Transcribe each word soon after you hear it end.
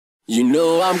You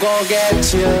know I'm gonna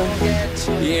get you,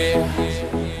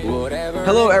 yeah. Whatever.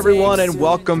 Hello, it everyone, takes and to-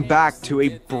 welcome back to a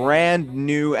brand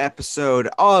new episode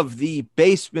of the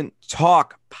Basement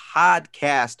Talk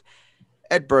podcast.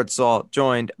 Ed Birdsall,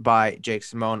 joined by Jake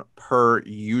Simone, per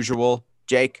usual.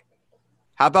 Jake,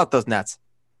 how about those Nets?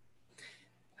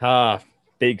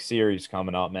 Big series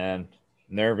coming up, man.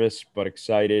 Nervous but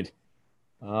excited.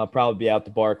 Probably be out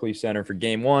the Barclays Center for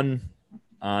game one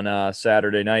on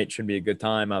Saturday night. Should be a good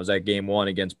time. I was at game one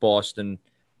against Boston,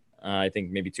 I think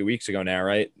maybe 2 weeks ago now,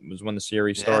 right? It was when the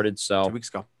series started. So 2 weeks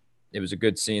ago. it was a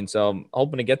good scene. So I'm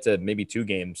hoping to get to maybe 2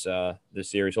 games this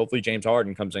series. Hopefully James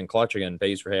Harden comes in clutch again and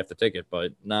pays for half the ticket,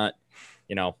 but not,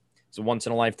 it's a once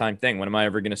in a lifetime thing. When am I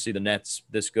ever going to see the Nets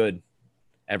this good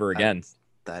ever again?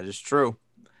 That is true.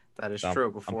 That is So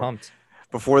true. I'm pumped.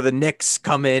 Before the Knicks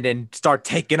come in and start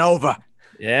taking over.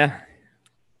 Yeah.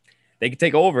 They could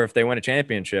take over if they win a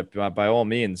championship, by all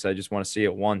means. I just want to see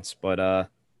it once. But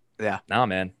nah,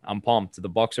 man, I'm pumped. The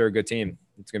Bucks are a good team.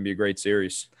 It's going to be a great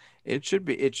series. It should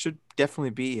be. It should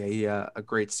definitely be a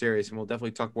great series, and we'll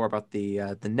definitely talk more about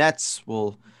the Nets.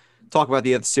 We'll talk about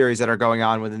the other series that are going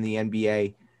on within the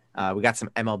NBA. We got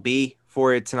some MLB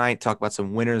for you tonight. Talk about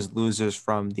some winners, losers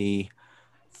from the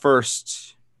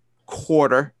first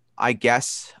quarter, I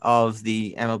guess, of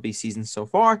the MLB season so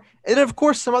far, and of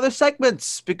course some other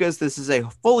segments because this is a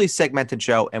fully segmented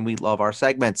show, and we love our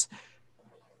segments.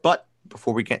 But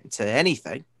before we get into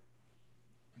anything,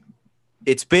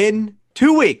 it's been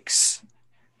 2 weeks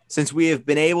since we have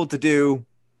been able to do,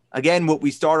 again, what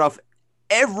we start off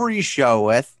every show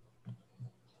with,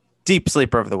 Deep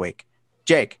Sleeper of the Week.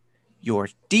 Jake, your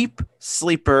Deep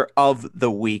Sleeper of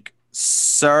the Week,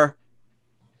 sir.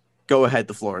 Go ahead.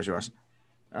 The floor is yours.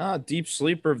 Deep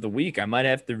sleeper of the week. I might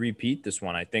have to repeat this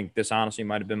one. I think this honestly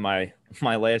might have been my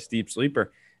last deep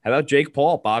sleeper. How about Jake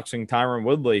Paul boxing Tyron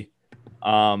Woodley?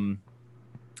 I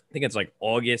think it's like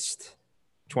August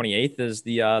 28th is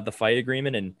the fight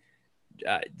agreement, and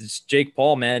this Jake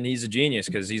Paul, man, he's a genius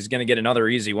because he's gonna get another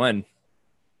easy win.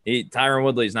 Tyron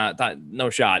Woodley's no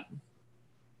shot.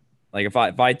 Like if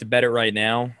I had to bet it right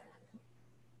now,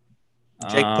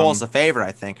 Jake Paul's the favorite.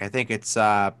 I think it's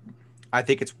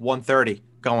 130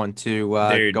 going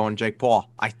Jake Paul.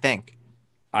 I think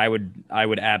I would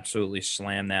absolutely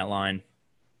slam that line.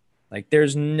 Like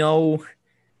there's no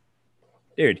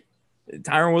dude.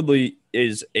 Tyron Woodley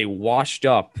is a washed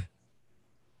up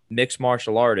mixed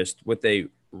martial artist with a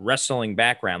wrestling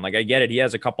background. Like I get it, he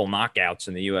has a couple knockouts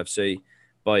in the UFC,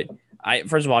 but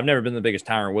first of all, I've never been the biggest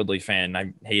Tyron Woodley fan.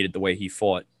 I hated the way he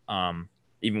fought,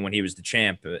 even when he was the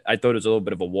champ. I thought it was a little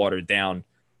bit of a watered down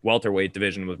welterweight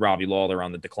division with Robbie Lawler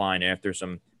on the decline after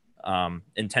some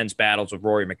intense battles with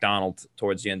Rory McDonald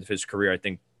towards the end of his career. I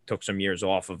think took some years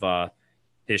off of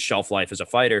his shelf life as a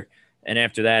fighter. And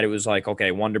after that, it was like, okay,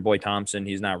 Wonderboy Thompson,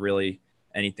 he's not really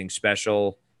anything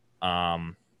special.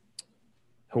 Who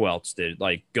else did?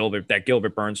 Like that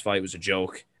Gilbert Burns fight was a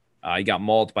joke. He got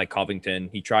mauled by Covington.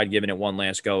 He tried giving it one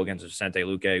last go against Vicente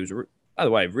Luque, who's, by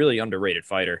the way, a really underrated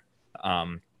fighter.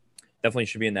 Definitely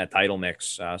should be in that title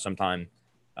mix sometime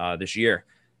this year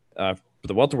for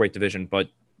the welterweight division. But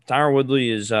Tyron Woodley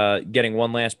is getting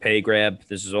one last pay grab.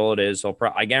 This is all it is.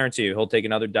 I guarantee you he'll take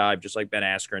another dive just like Ben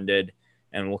Askren did.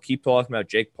 And we'll keep talking about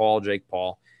Jake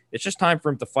Paul. It's just time for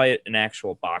him to fight an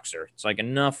actual boxer. It's like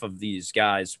enough of these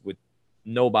guys with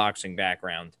no boxing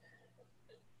background.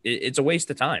 It's a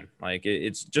waste of time. Like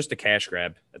it's just a cash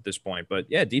grab at this point. But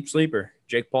yeah, deep sleeper,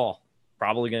 Jake Paul,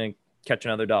 probably going to catch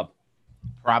another dub.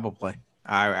 Probably.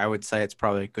 I would say it's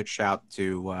probably a good shout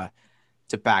to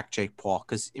back Jake Paul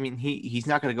because I mean he's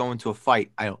not going to go into a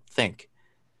fight, I don't think,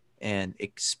 and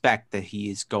expect that he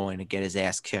is going to get his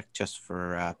ass kicked just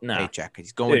for a paycheck.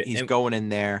 He's going in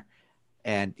there,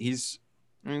 and he's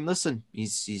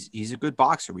a good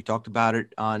boxer. We talked about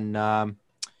it on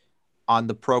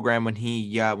the program when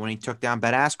he took down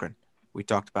Ben Askren. We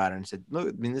talked about it and said, look,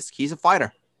 I mean he's a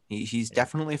fighter. He's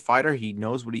definitely a fighter. He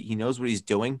knows what he's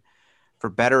doing, for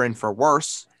better and for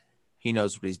worse. He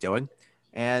knows what he's doing,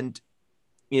 and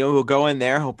he'll go in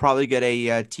there. He'll probably get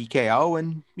a TKO,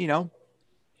 and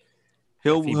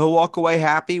he'll walk away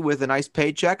happy with a nice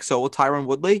paycheck. So will Tyron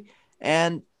Woodley,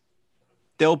 and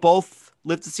they'll both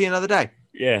live to see another day.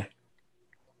 Yeah.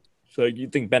 So you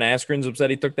think Ben Askren's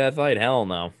upset he took that fight? Hell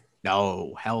no.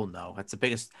 No, hell no. That's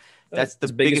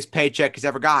the biggest paycheck he's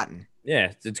ever gotten.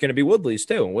 Yeah, it's going to be Woodley's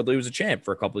too. Woodley was a champ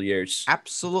for a couple of years.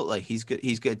 Absolutely. He's going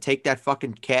to take that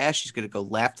fucking cash. He's going to go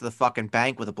laugh to the fucking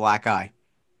bank with a black eye.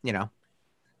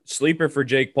 Sleeper for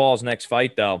Jake Paul's next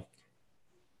fight, though.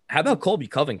 How about Colby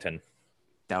Covington?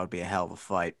 That would be a hell of a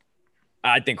fight.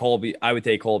 I think Colby. I would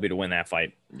take Colby to win that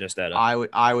fight. Just at a,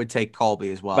 I would take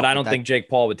Colby as well. but I don't think Jake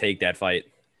Paul would take that fight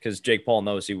because Jake Paul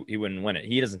knows he wouldn't win it.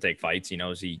 He doesn't take fights. He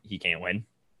knows he can't win.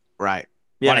 Right.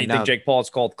 Why do you think Jake Paul's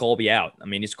called Colby out? I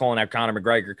mean, he's calling out Conor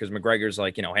McGregor because McGregor's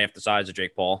like, half the size of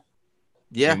Jake Paul.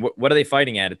 Yeah. I mean, what are they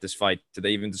fighting at this fight? Did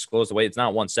they even disclose the weight? It's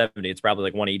not 170. It's probably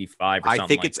like 185 or something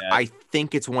I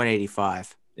think it's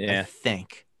 185. Yeah. I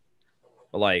think.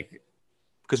 But like,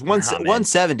 because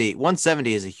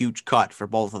 170 is a huge cut for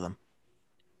both of them.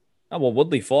 Oh, well,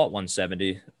 Woodley fought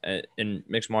 170 in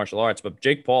mixed martial arts, but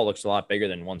Jake Paul looks a lot bigger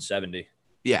than 170.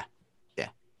 Yeah.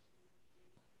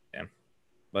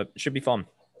 But it should be fun.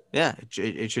 Yeah,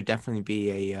 it should definitely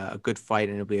be a good fight,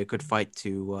 and it'll be a good fight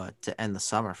to end the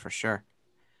summer for sure.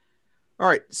 All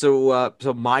right, so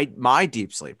my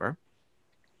deep sleeper,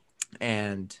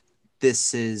 and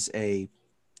this is a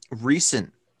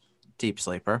recent deep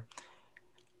sleeper.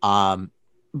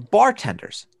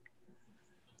 Bartenders,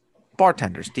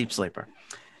 deep sleeper.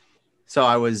 So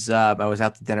I was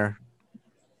out to dinner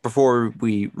before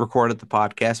we recorded the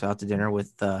podcast. Out to dinner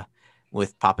with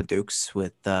Papa Dukes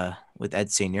with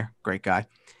Ed Senior, great guy,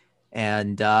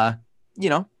 and the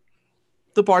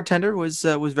bartender was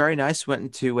very nice. Went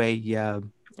into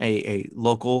a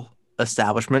local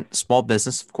establishment, small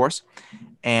business, of course,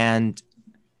 and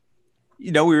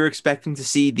we were expecting to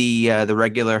see the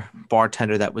regular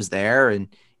bartender that was there, and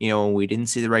when we didn't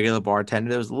see the regular bartender,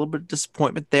 there was a little bit of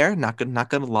disappointment there. Not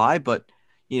gonna lie, but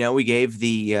we gave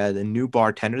the new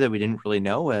bartender that we didn't really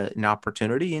know an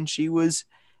opportunity, and she was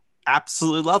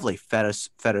absolutely lovely. Fed us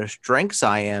drinks.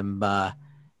 I am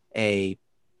a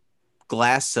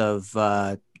glass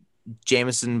of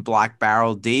Jameson Black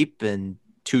Barrel Deep and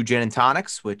 2 gin and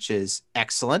tonics, which is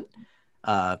excellent.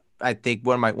 I think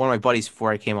one of my buddies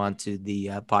before I came on to the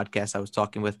podcast I was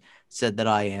talking with said that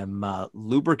I am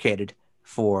lubricated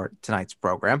for tonight's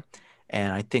program,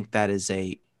 and I think that is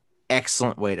a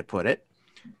excellent way to put it.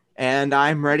 And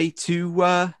I'm ready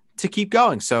to keep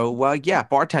going. So yeah,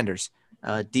 bartenders.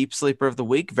 Deep sleeper of the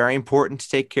week. Very important to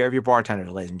take care of your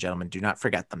bartender, ladies and gentlemen. Do not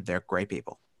forget them. They're great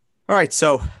people. All right,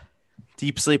 so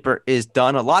deep sleeper is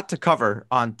done. A lot to cover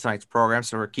on tonight's program,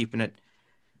 so we're keeping it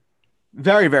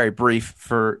very, very brief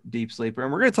for deep sleeper.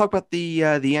 And we're going to talk about the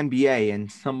NBA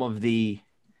and some of the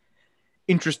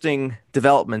interesting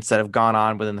developments that have gone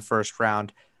on within the first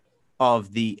round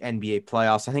of the NBA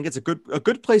playoffs. I think it's a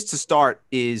good place to start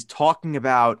is talking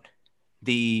about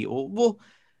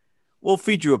We'll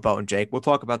feed you a bone, Jake. We'll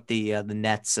talk about the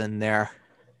Nets and their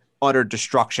utter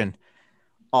destruction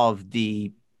of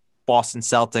the Boston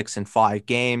Celtics in 5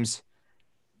 games.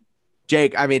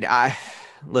 Jake, I mean, I've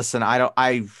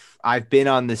been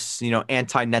on this,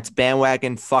 anti-Nets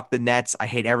bandwagon. Fuck the Nets. I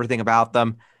hate everything about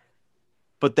them.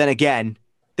 But then again,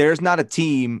 there's not a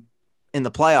team in the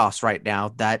playoffs right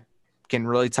now that can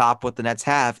really top what the Nets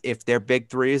have if their big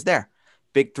three is there.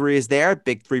 Big three is there.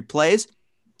 Big three plays.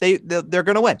 They're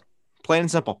going to win. Plain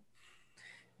and simple.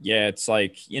 Yeah, it's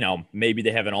like, maybe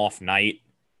they have an off night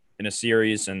in a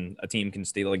series and a team can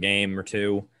steal a game or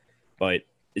two. But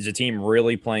is a team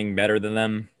really playing better than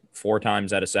them 4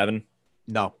 times out of 7?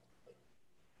 No.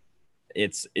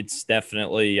 It's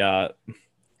definitely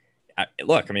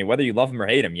look, I mean, whether you love them or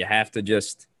hate them, you have to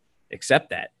just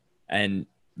accept that. And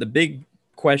the big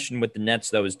question with the Nets,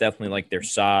 though, is definitely like their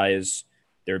size,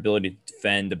 their ability to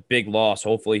defend. The big loss,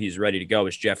 hopefully he's ready to go,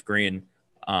 is Jeff Green.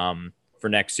 For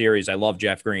next series. I love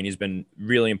Jeff Green. He's been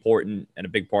really important and a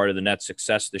big part of the Nets'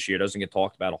 success this year. Doesn't get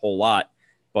talked about a whole lot,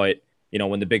 but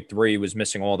when the big three was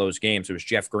missing all those games, it was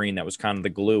Jeff Green that was kind of the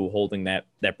glue holding that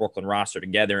Brooklyn roster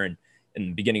together. And in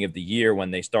the beginning of the year, when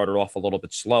they started off a little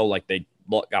bit slow, like they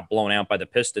got blown out by the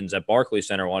Pistons at Barclays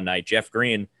Center one night, Jeff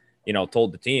Green,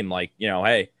 told the team like,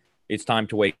 hey, it's time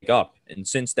to wake up. And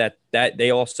since that they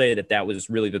all say that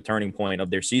was really the turning point of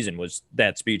their season, was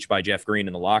that speech by Jeff Green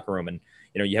in the locker room. And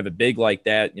you have a big like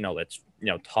that, that's,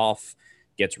 tough,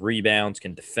 gets rebounds,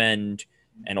 can defend,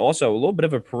 and also a little bit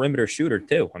of a perimeter shooter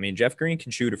too. I mean, Jeff Green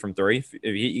can shoot it from 3.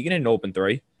 If he can hit an open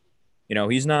 3.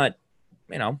 He's not,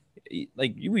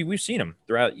 we've seen him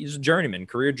throughout. He's a journeyman,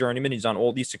 career journeyman. He's on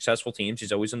all these successful teams.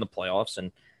 He's always in the playoffs.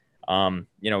 And,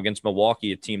 against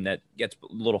Milwaukee, a team that gets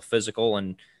a little physical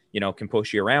and, can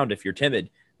push you around if you're timid.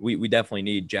 We definitely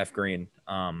need Jeff Green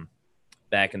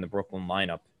back in the Brooklyn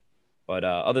lineup. But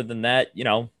other than that,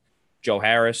 Joe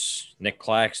Harris, Nick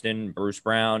Claxton, Bruce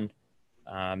Brown,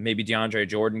 maybe DeAndre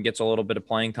Jordan gets a little bit of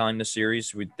playing time this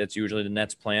series. That's usually the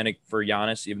Nets' plan for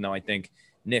Giannis, even though I think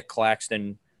Nick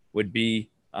Claxton would be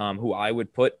who I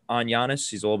would put on Giannis.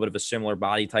 He's a little bit of a similar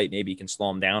body type. Maybe he can slow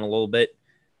him down a little bit.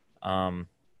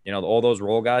 All those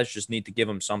role guys just need to give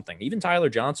him something. Even Tyler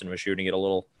Johnson was shooting it a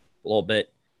little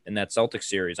bit in that Celtics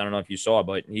series. I don't know if you saw,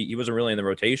 but he wasn't really in the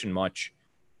rotation much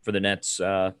for the Nets.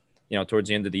 Towards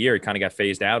the end of the year, he kind of got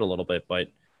phased out a little bit, but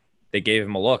they gave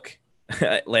him a look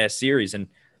last series, and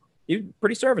he was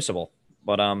pretty serviceable.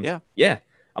 But yeah,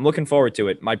 I'm looking forward to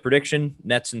it. My prediction: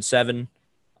 Nets in 7.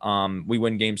 We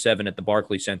win Game 7 at the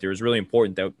Barclays Center. It was really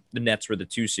important that the Nets were the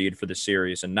 2 seed for the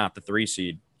series and not the 3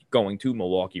 seed going to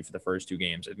Milwaukee for the first 2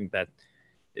 games. I think that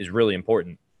is really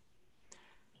important.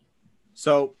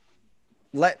 So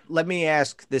let me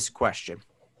ask this question.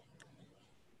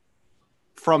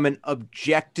 From an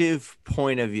objective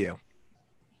point of view,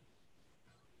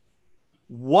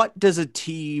 what does a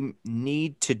team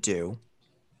need to do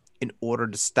in order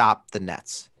to stop the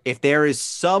Nets? If there is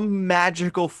some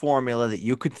magical formula that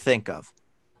you could think of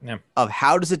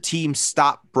how does a team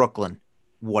stop Brooklyn,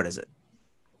 what is it?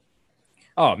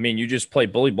 Oh, I mean, you just play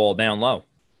bully ball down low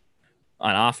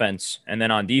on offense. And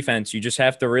then on defense, you just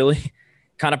have to really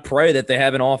kind of pray that they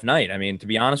have an off night. I mean, to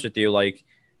be honest with you, like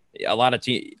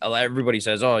everybody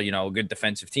says, a good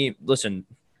defensive team. Listen,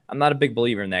 I'm not a big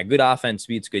believer in that. Good offense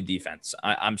beats good defense.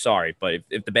 I'm sorry, but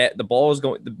if the ball is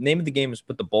going, the name of the game is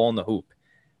put the ball in the hoop.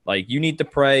 Like, you need to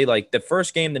pray. Like, the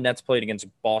first game the Nets played against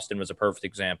Boston was a perfect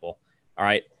example. All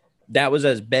right. That was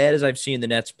as bad as I've seen the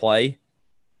Nets play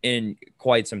in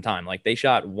quite some time. Like, they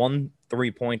shot 1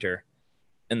 3-pointer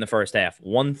in the first half.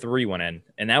 1 3 went in.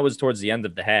 And that was towards the end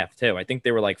of the half, too. I think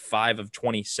they were like 5 of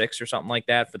 26 or something like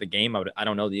that for the game. I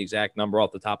don't know the exact number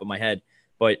off the top of my head.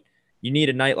 But you need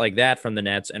a night like that from the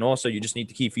Nets. And also, you just need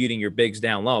to keep feeding your bigs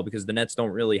down low because the Nets don't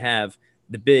really have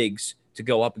the bigs to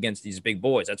go up against these big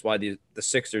boys. That's why the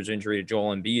Sixers injury to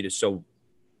Joel Embiid is so,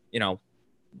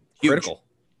 critical.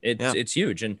 It's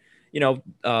huge. And,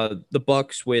 the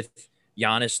Bucks with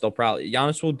Giannis,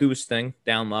 Giannis will do his thing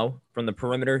down low from the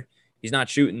perimeter. He's not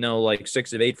shooting like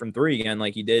 6 of 8 from 3 again,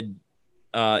 like he did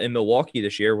in Milwaukee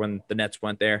this year when the Nets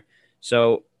went there.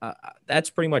 So that's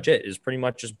pretty much it, is pretty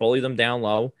much just bully them down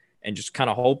low and just kind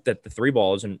of hope that the 3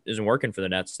 ball isn't working for the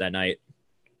Nets that night.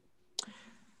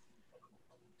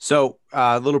 So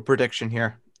a little prediction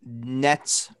here.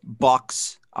 Nets,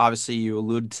 Bucks. Obviously, you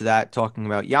alluded to that talking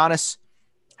about Giannis.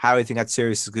 How do you think that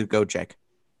series is going to go, Jake?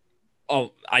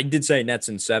 Oh, I did say Nets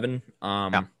in 7.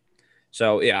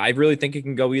 So, yeah, I really think it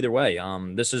can go either way.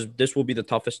 This will be the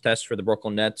toughest test for the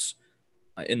Brooklyn Nets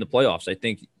in the playoffs. I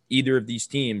think either of these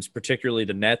teams, particularly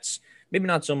the Nets, maybe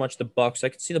not so much the Bucks. I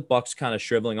could see the Bucks kind of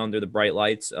shriveling under the bright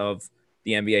lights of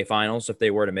the NBA Finals if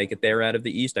they were to make it there out of the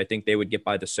East. I think they would get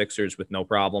by the Sixers with no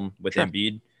problem with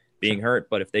Embiid being hurt.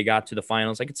 But if they got to the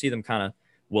Finals, I could see them kind of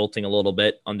wilting a little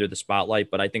bit under the spotlight.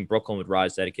 But I think Brooklyn would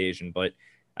rise to that occasion. But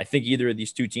I think either of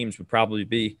these 2 teams would probably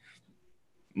be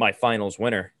my Finals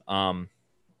winner,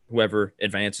 whoever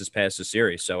advances past the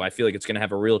series. So I feel like it's going to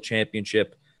have a real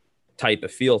championship type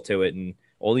of feel to it. And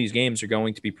all these games are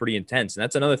going to be pretty intense. And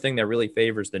that's another thing that really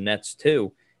favors the Nets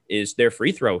too, is their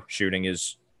free throw shooting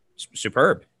is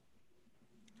superb.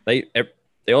 They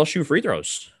all shoot free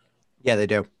throws. Yeah, they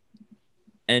do.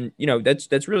 And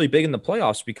that's really big in the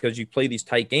playoffs because you play these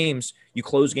tight games, you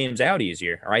close games out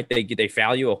easier. All right, they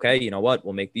foul you. Okay, you know what?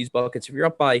 We'll make these buckets. If you're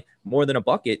up by more than a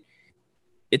bucket,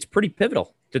 it's pretty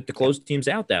pivotal to close teams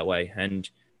out that way. And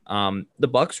the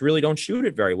Bucks really don't shoot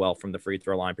it very well from the free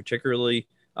throw line, particularly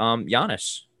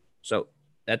Giannis. So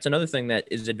that's another thing that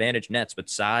is advantage Nets, but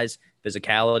size,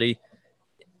 physicality,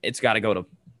 it's got to go to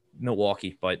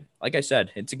Milwaukee. But like I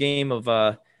said, it's a game of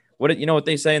what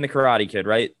they say in the Karate Kid,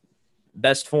 right?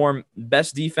 Best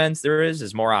defense there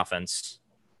is more offense.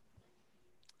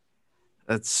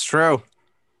 That's true.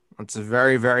 That's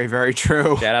very, very, very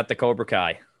true. Shout out to Cobra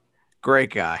Kai.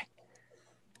 Great guy.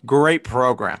 Great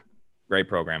program.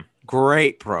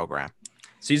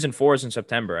 Season 4 is in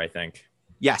September, I think.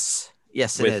 Yes,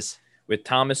 it is. With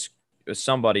Thomas,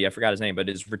 somebody, I forgot his name, but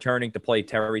is returning to play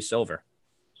Terry Silver.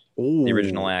 Ooh. The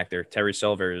original actor. Terry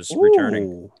Silver is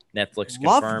returning. Netflix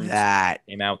confirmed. Love that.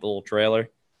 Came out with a little trailer.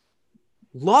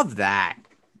 Love that.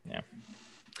 Yeah.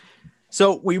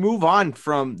 So we move on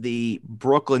from the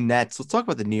Brooklyn Nets. Let's talk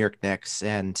about the New York Knicks.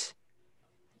 And,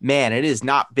 man, it has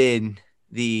not been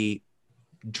the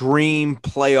dream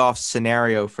playoff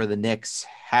scenario for the Knicks,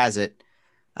 has it?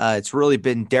 It's really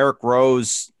been Derrick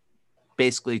Rose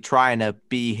basically trying to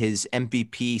be his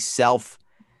MVP self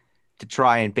to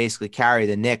try and basically carry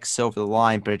the Knicks over the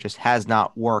line, but it just has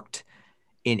not worked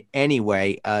in any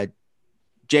way.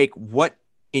 Jake, what,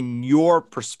 in your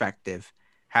perspective,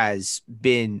 has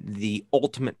been the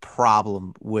ultimate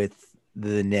problem with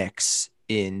the Knicks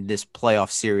in this playoff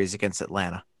series against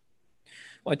Atlanta?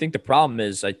 Well, I think the problem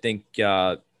is Nate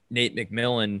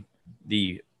McMillan,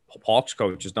 the Hawks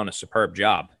coach, has done a superb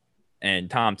job, and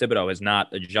Tom Thibodeau has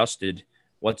not adjusted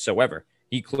whatsoever.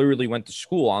 he clearly went to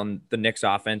school on the Knicks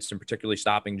offense and particularly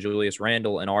stopping Julius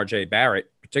Randle and RJ Barrett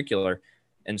in particular,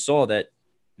 and saw that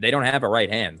they don't have a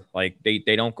right hand. Like they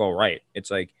don't go right.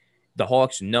 It's like the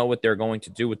Hawks know what they're going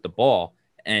to do with the ball,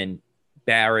 and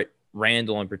Barrett,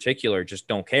 Randle in particular just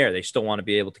don't care. They still want to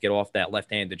be able to get off that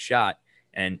left-handed shot,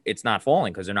 and it's not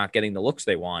falling because they're not getting the looks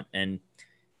they want. And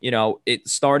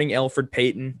it's starting Elfrid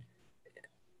Payton.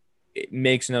 It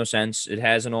makes no sense. It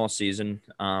hasn't all season.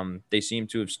 They seem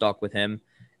to have stuck with him.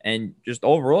 And just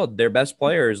overall, their best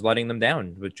player is letting them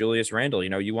down with Julius Randle.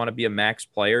 You want to be a max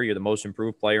player. You're the most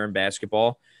improved player in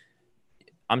basketball.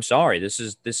 I'm sorry. This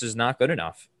is not good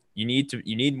enough. You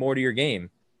need more to your game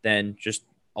than just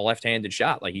a left-handed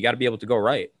shot. Like, you got to be able to go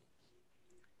right.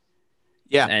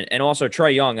 Yeah. And also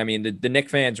Trae Young. I mean, the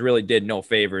Knicks fans really did no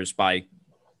favors by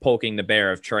poking the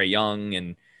bear of Trae Young,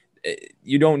 and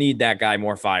you don't need that guy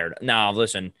more fired. Now,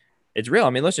 listen, it's real. I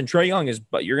mean, listen, Trae Young is,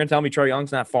 but you're going to tell me Trae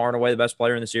Young's not far and away the best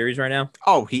player in the series right now?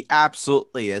 Oh, he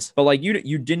absolutely is. But like,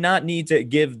 you did not need to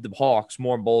give the Hawks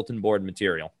more bulletin board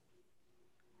material.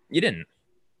 You didn't.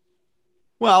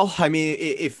 Well, I mean,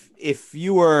 if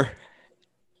you were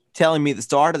telling me at the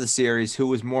start of the series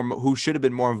who should have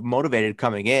been more motivated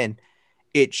coming in,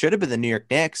 it should have been the New York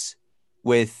Knicks,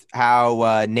 with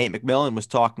how Nate McMillan was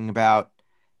talking about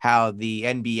how the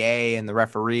NBA and the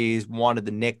referees wanted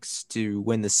the Knicks to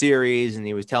win the series, and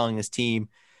he was telling his team,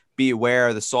 be aware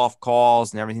of the soft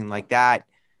calls and everything like that.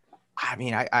 I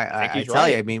mean, I tell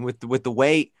right. you, I mean, with the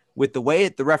way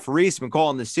the referees have been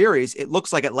calling the series, it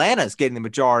looks like Atlanta is getting the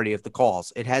majority of the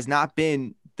calls. It has not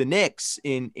been the Knicks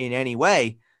in any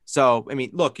way. So, I mean,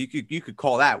 look, you could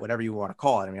call that whatever you want to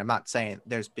call it. I mean, I'm not saying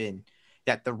there's been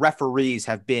that the referees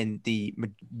have been the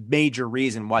major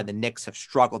reason why the Knicks have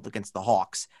struggled against the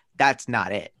Hawks. That's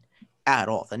not it at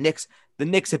all. The Knicks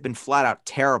have been flat out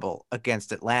terrible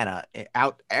against Atlanta,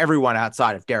 everyone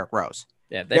outside of Derrick Rose.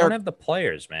 Yeah, they don't have the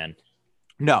players, man.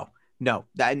 No.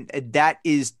 That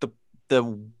is the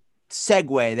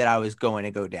segue that I was going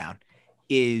to go down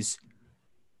is,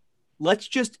 let's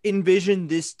just envision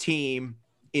this team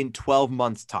in 12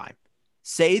 months' time.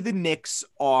 Say the Knicks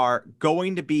are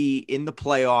going to be in the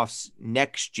playoffs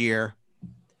next year.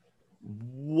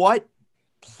 What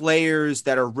players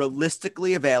that are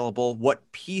realistically available,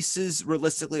 what pieces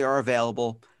realistically are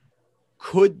available,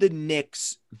 could the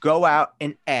Knicks go out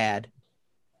and add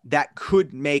that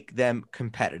could make them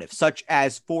competitive? Such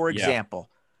as, for example,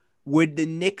 would the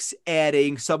Knicks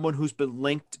adding someone who's been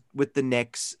linked with the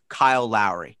Knicks, Kyle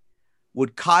Lowry?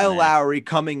 Would Kyle Lowry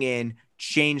coming in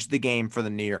change the game for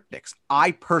the New York Knicks? I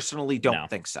personally don't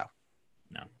think so.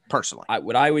 No. Personally.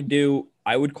 What I would do,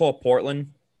 I would call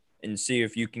Portland and see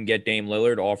if you can get Dame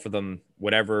Lillard, offer them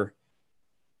whatever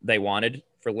they wanted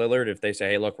for Lillard. If they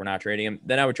say, hey, look, we're not trading him,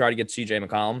 then I would try to get CJ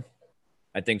McCollum.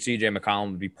 I think CJ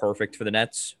McCollum would be perfect for the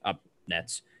Knicks.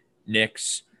 That's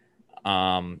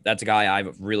a guy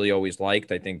I've really always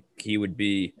liked. I think he would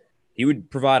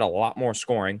provide a lot more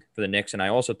scoring for the Knicks, and I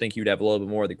also think he would have a little bit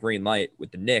more of the green light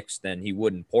with the Knicks than he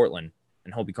would in Portland,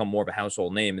 and he'll become more of a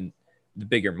household name in the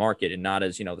bigger market and not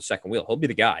as, the second wheel. He'll be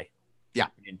the guy. Yeah.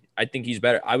 And I think he's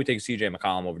better. I would take CJ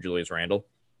McCollum over Julius Randle.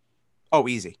 Oh,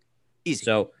 easy.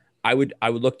 So I would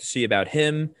look to see about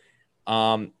him.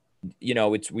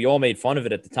 We all made fun of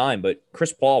it at the time, but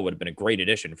Chris Paul would have been a great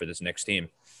addition for this Knicks team.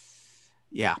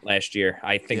 Yeah. Last year.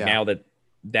 I think now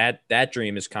that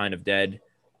dream is kind of dead.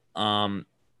 I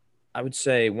would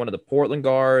say one of the Portland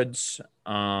guards.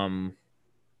 Let's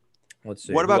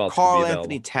see. What about Karl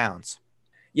Anthony Towns?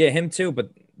 Yeah, him too, but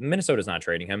Minnesota's not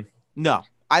trading him. No,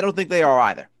 I don't think they are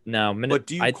either. No, but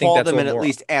do you call them and at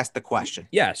least ask the question?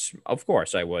 Yes, of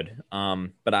course I would.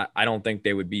 But I don't think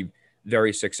they would be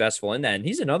very successful in that. And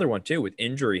he's another one too with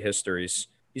injury histories.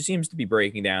 He seems to be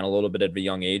breaking down a little bit at a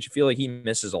young age. I feel like he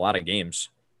misses a lot of games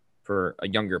for a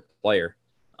younger player.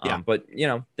 But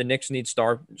the Knicks need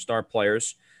star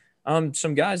players.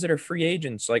 Some guys that are free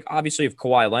agents, like obviously if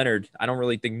Kawhi Leonard, I don't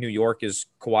really think New York is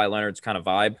Kawhi Leonard's kind of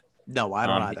vibe. No, I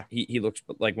don't either. He looks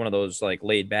like one of those like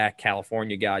laid back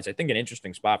California guys. I think an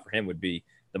interesting spot for him would be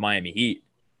the Miami Heat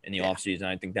in the offseason.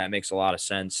 I think that makes a lot of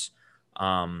sense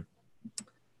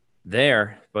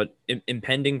there. But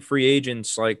impending free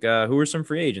agents, like who are some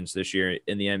free agents this year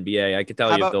in the NBA? I could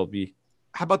tell you if they'll be.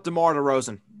 How about DeMar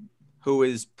DeRozan, who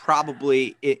is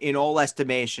probably, in all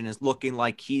estimation, is looking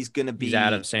like he's going to be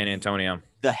out of San Antonio,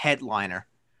 the headliner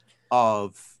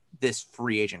of this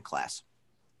free agent class.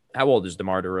 How old is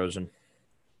DeMar DeRozan?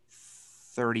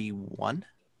 31.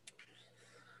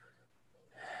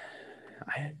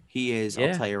 He is.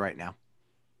 I'll tell you right now.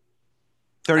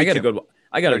 32.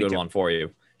 I got a good one for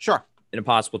you. Sure. In a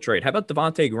possible trade. How about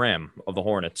Devontae Graham of the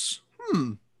Hornets?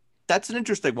 That's an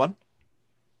interesting one.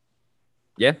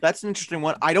 Yeah. That's an interesting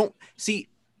one. I don't see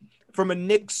from a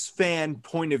Knicks fan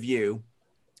point of view.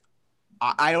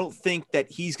 I don't think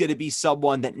that he's going to be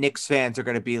someone that Knicks fans are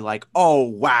going to be like, oh,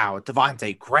 wow,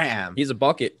 Devontae Graham. He's a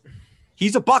bucket.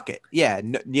 He's a bucket. Yeah,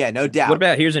 no doubt. What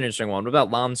about, here's an interesting one. What about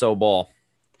Lonzo Ball?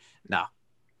 No.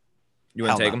 You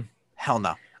want to take no. him? Hell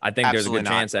no. I think Absolutely there's a good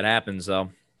not. chance that happens, though.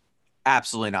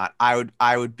 Absolutely not.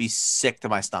 I would be sick to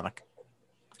my stomach.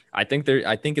 I think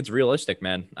it's realistic,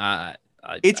 man.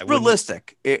 It's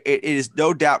realistic. It is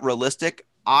no doubt realistic.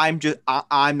 I'm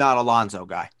not a Lonzo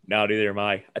guy. No, neither am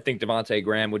I. I think Devontae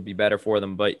Graham would be better for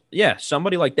them, but yeah,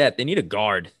 somebody like that. They need a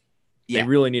guard. Yeah. They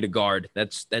really need a guard.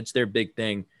 That's their big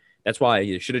thing. That's why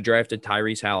you should have drafted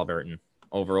Tyrese Halliburton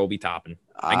over Obi Toppin.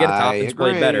 I get Toppin's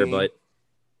played better, but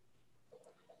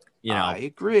I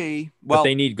agree. Well, but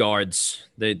they need guards.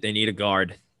 They need a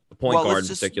guard, a point guard in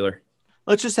particular.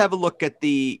 Let's just have a look at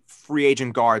the free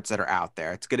agent guards that are out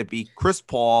there. It's going to be Chris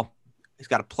Paul. He's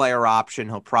got a player option.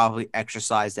 He'll probably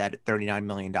exercise that at $39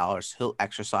 million. He'll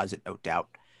exercise it, no doubt.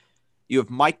 You have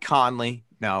Mike Conley.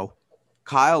 No.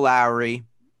 Kyle Lowry.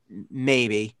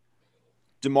 Maybe.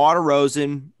 DeMar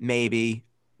DeRozan. Maybe.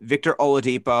 Victor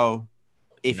Oladipo.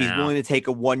 If he's willing to take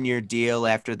a 1-year deal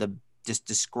after the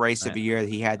disgrace of a year that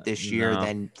he had this year,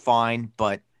 then fine.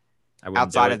 But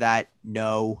outside of that,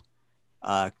 no.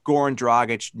 Goran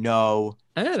Dragic, no.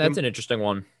 That's an interesting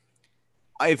one.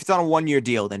 If it's on a 1-year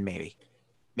deal, then maybe.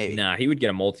 Nah, he would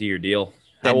get a multi-year deal.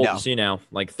 How old is he now?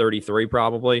 Like 33,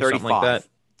 probably, 35, something like that.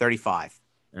 35.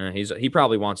 He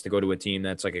probably wants to go to a team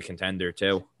that's like a contender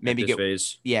too. Maybe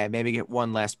get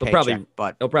one last paycheck.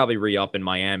 But he'll probably re-up in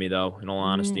Miami though. In all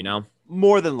honesty, no.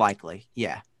 More than likely,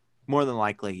 yeah.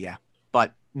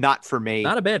 But not for me.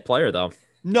 Not a bad player though.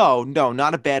 No,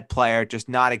 not a bad player. Just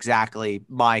not exactly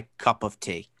my cup of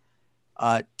tea.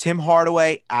 Tim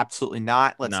Hardaway, absolutely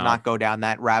not. Let's not go down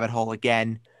that rabbit hole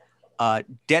again.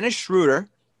 Dennis Schroeder.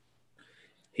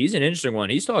 He's an interesting one.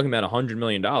 He's talking about $100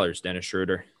 million, Dennis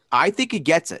Schroeder. I think he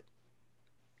gets it.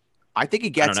 I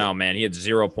don't know, man. He had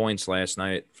 0 points last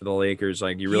night for the Lakers.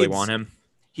 Like, you really want him?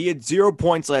 He had 0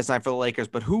 points last night for the Lakers,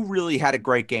 but who really had a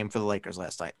great game for the Lakers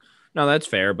last night? No, that's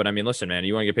fair. But, I mean, listen, man,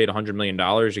 you want to get paid $100 million,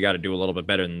 you got to do a little bit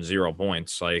better than 0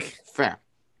 points. Like, fair.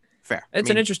 It's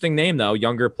an interesting name, though.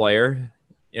 Younger player,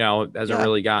 hasn't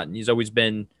really gotten. He's always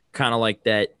been kind of like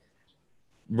that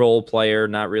role player,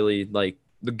 not really like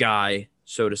the guy,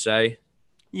 so to say.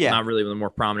 Yeah. Not really one of the more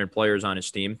prominent players on his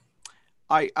team.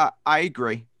 I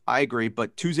agree.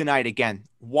 But Tuesday night, again,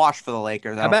 wash for the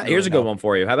Lakers. Here's a good one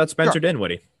for you. How about Spencer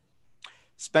Dinwiddie?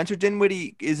 Spencer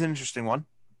Dinwiddie is an interesting one.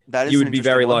 You would be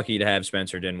very lucky to have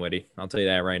Spencer Dinwiddie. I'll tell you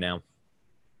that right now.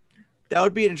 That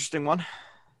would be an interesting one.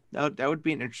 That would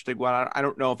be an interesting one. I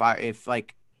don't know if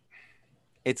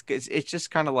it's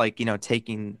just kind of like,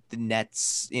 taking the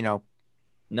Nets, No,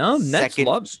 Nets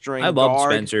string I love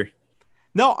guard. Spencer.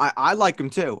 No, I like him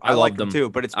too. I like him too,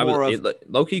 but it's more of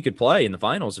Loki could play in the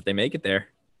finals if they make it there.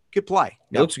 Could play.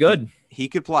 He looks good. He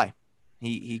could play.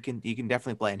 He can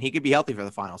definitely play, and he could be healthy for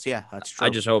the finals. Yeah, that's true. I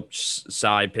just hope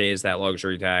Sai pays that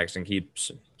luxury tax and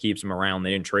keeps him around.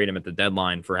 They didn't trade him at the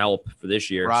deadline for help for this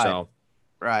year.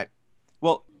 Right.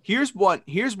 Well, here's one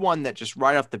that just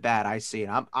right off the bat I see,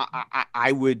 and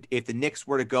I would, if the Knicks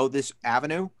were to go this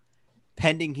avenue,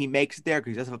 pending he makes it there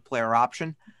because he doesn't have a player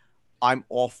option, I'm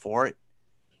all for it.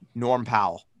 Norm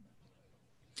Powell.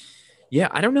 Yeah,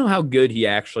 I don't know how good he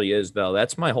actually is, though.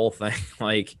 That's my whole thing.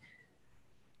 Like,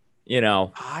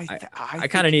 I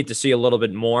kind of need to see a little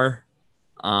bit more.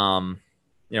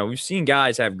 We've seen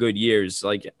guys have good years.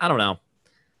 Like, I don't know.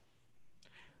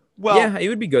 Well, yeah, he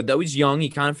would be good, though. He's young. He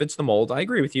kind of fits the mold. I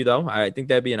agree with you, though. I think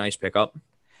that'd be a nice pickup.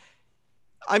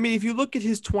 I mean, if you look at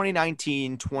his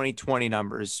 2019, 2020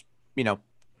 numbers,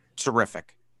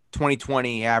 terrific.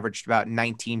 2020 averaged about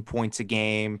 19 points a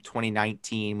game.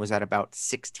 2019 was at about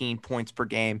 16 points per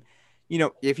game.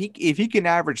 If he can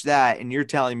average that, and you're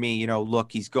telling me,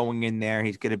 look, he's going in there,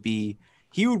 he's going to be,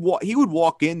 he would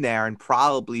walk in there and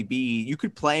probably be, you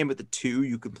could play him at the 2,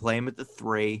 you could play him at the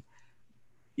 3.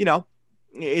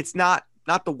 It's not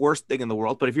the worst thing in the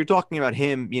world, but if you're talking about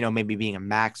him, maybe being a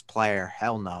max player,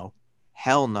 hell no.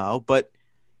 But,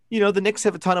 the Knicks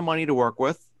have a ton of money to work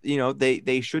with. They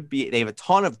have a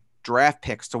ton of draft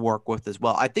picks to work with as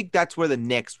well. I think that's where the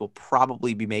Knicks will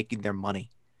probably be making their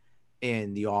money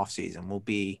in the offseason. Will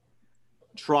be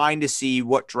trying to see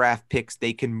what draft picks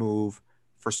they can move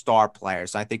for star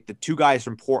players. I think the 2 guys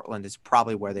from Portland is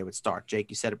probably where they would start.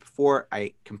 Jake, you said it before.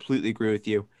 I completely agree with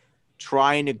you.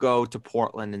 Trying to go to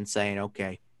Portland and saying,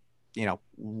 okay,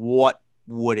 what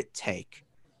would it take?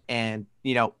 And,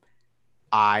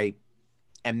 I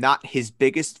am not his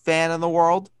biggest fan in the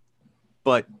world,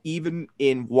 But even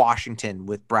in Washington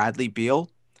with Bradley Beal,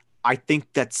 I think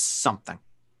that's something.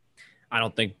 I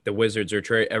don't think the Wizards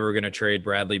are ever going to trade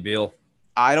Bradley Beal.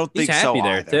 I don't He's think so happy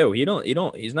there either.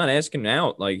 too. He's not asking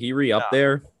out. Like he re-up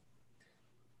there.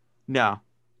 No.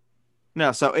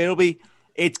 So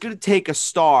it's going to take a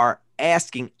star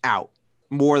asking out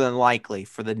more than likely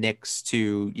for the Knicks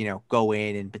to, go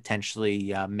in and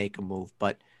potentially make a move.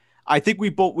 But I think we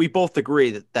both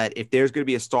agree that if there's going to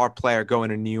be a star player going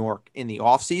to New York in the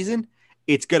offseason,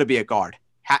 it's going to be a guard.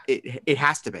 It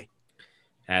has to be.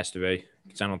 Has to be.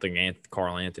 Because I don't think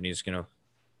Carl Anthony's going to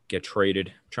get traded.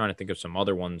 I'm trying to think of some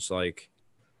other ones like.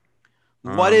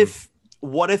 What if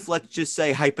let's just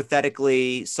say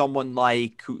hypothetically someone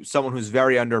who's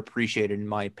very underappreciated in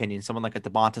my opinion, someone like a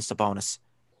Domantas Sabonis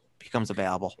becomes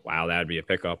available? Wow, that would be a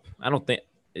pickup. I don't think.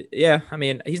 Yeah, I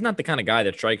mean, he's not the kind of guy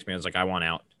that strikes me as like I want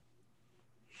out.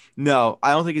 No,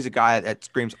 I don't think he's a guy that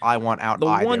screams I want out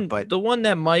either. But the one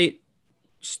that might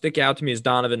stick out to me is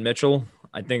Donovan Mitchell.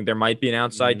 I think there might be an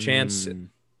outside chance. It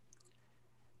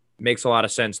makes a lot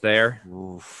of sense there.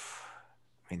 Oof.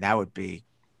 I mean, that would be.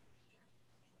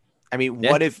 I mean,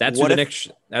 what if that's who the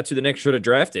Knicks should have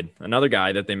drafted? Another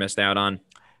guy that they missed out on.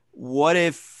 What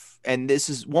if? And this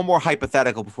is one more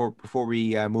hypothetical before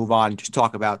we move on. Just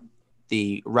talk about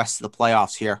the rest of the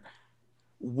playoffs here.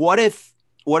 What if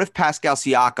Pascal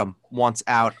Siakam wants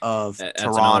out of That's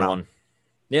Toronto? Another one.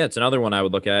 Yeah, it's another one I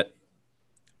would look at.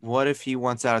 What if he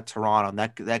wants out of Toronto?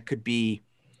 That could be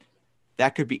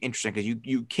interesting because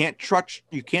you can't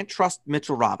trust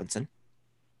Mitchell Robinson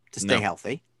to stay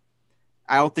healthy.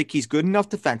 I don't think he's good enough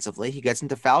defensively. He gets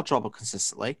into foul trouble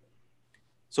consistently.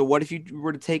 So what if you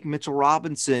were to take Mitchell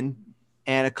Robinson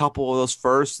and a couple of those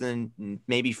firsts and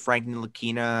maybe Frank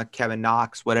Ntilikina, Kevin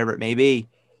Knox, whatever it may be,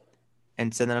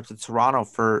 and send them up to Toronto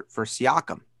for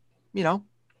Siakam?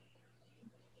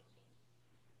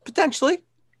 Potentially.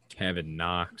 Kevin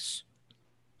Knox.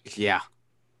 Yeah.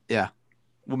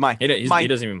 Well, he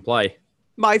doesn't even play.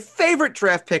 My favorite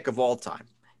draft pick of all time,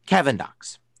 Kevin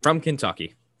Knox. From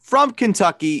Kentucky. From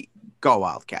Kentucky, go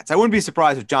Wildcats. I wouldn't be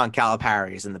surprised if John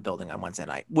Calipari is in the building on Wednesday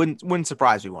night. Wouldn't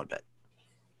surprise me one bit.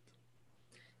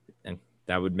 And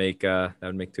that would make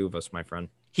two of us, my friend.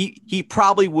 He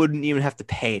probably wouldn't even have to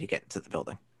pay to get into the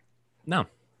building. No.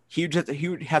 He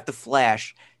would have to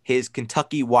flash his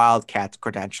Kentucky Wildcats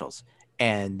credentials,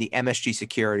 and the MSG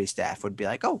security staff would be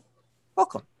like, "Oh,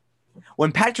 welcome."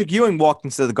 When Patrick Ewing walked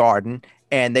into the Garden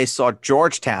and they saw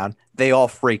Georgetown, they all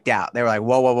freaked out. They were like,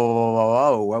 whoa, whoa, whoa, whoa,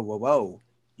 whoa, whoa, whoa, whoa.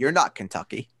 You're not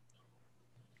Kentucky.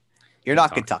 You're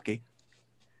not Kentucky.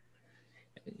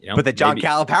 But then John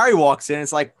Calipari walks in and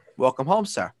it's like, welcome home,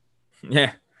 sir.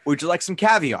 Yeah. Would you like some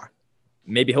caviar?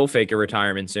 Maybe he'll fake a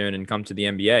retirement soon and come to the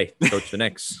NBA, coach the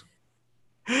Knicks.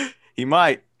 He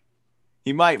might.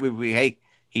 Hey,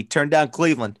 he turned down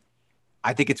Cleveland.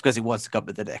 I think it's because he wants to come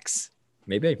to the Knicks.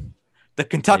 Maybe. The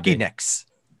Kentucky Knicks.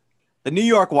 The New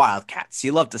York Wildcats.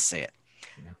 You love to see it.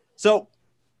 Yeah. So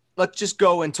let's just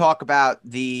go and talk about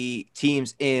the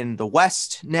teams in the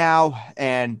West now.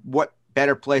 And what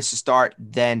better place to start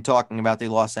than talking about the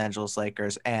Los Angeles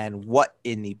Lakers and what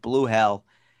in the blue hell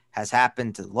has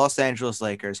happened to the Los Angeles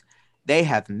Lakers. They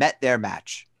have met their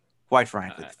match, quite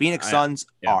frankly. The Phoenix Suns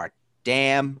are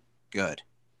damn good.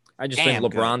 I just think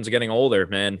LeBron's getting older,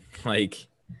 man. I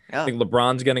think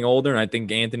LeBron's getting older, and I think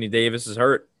Anthony Davis is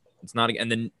hurt. It's not, and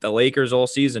then the Lakers all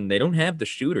season, they don't have the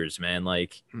shooters, man.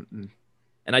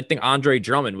 And I think Andre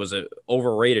Drummond was an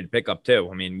overrated pickup too.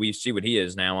 I mean, we see what he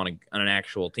is now on an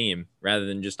actual team rather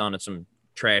than just on some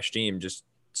trash team, just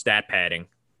stat padding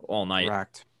all night.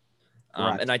 Correct.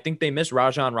 And I think they missed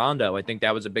Rajon Rondo. I think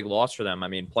that was a big loss for them. I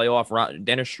mean,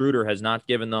 Dennis Schroeder has not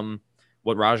given them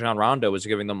what Rajon Rondo was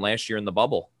giving them last year in the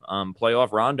bubble.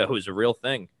 Playoff Rondo is a real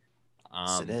thing.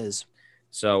 Yes, it is.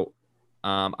 So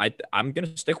I'm going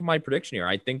to stick with my prediction here.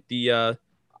 I think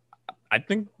I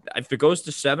think if it goes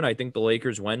to 7, I think the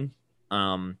Lakers win.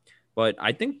 But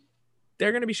I think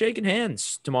they're going to be shaking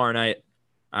hands tomorrow night.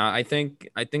 I think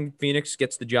Phoenix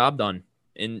gets the job done.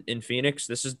 In Phoenix,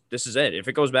 this is it. If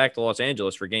it goes back to Los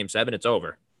Angeles for Game 7, it's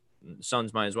over. The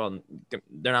Suns might as well.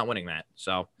 They're not winning that.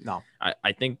 So no,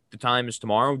 I think the time is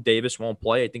tomorrow. Davis won't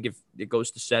play. I think if it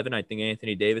goes to 7, I think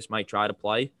Anthony Davis might try to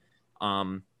play.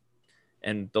 And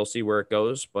they'll see where it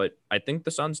goes. But I think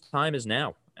the Suns' time is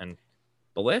now. And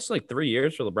the last 3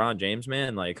 years for LeBron James,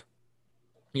 man,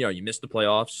 you miss the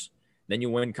playoffs, then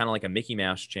you win kind of like a Mickey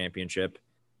Mouse championship,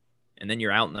 and then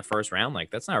you're out in the first round.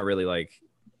 That's not really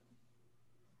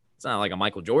it's not like a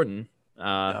Michael Jordan.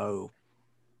 No.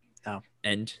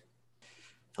 And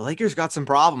the Lakers got some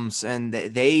problems, and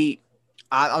I'm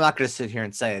not going to sit here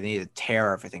and say they need to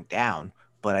tear everything down,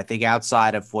 But I think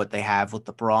outside of what they have with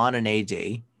LeBron and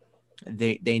AD,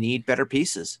 they need better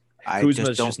pieces. I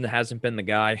Kuzma just don't. hasn't been the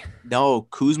guy. No,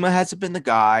 Kuzma hasn't been the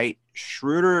guy.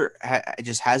 Schroeder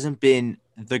just hasn't been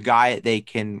the guy they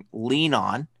can lean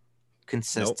on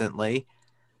consistently.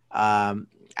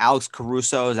 Alex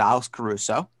Caruso is Alex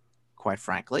Caruso, quite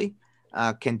frankly.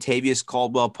 Kentavious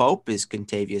Caldwell-Pope is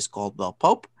Kentavious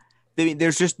Caldwell-Pope. I mean,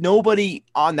 there's just nobody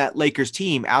on that Lakers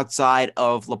team outside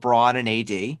of LeBron and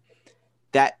AD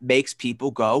that makes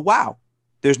people go, wow.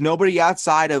 There's nobody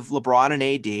outside of LeBron and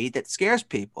AD that scares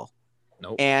people.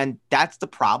 Nope. And that's the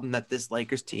problem that this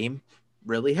Lakers team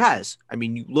really has. I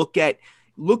mean, you look at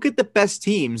the best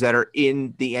teams that are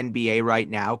in the NBA right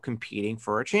now competing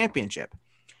for a championship.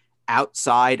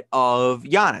 Outside of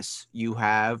Giannis, you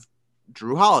have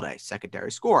Drew Holiday,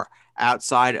 secondary scorer.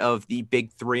 Outside of the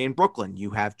big three in Brooklyn,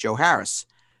 you have Joe Harris.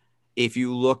 If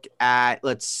you look at,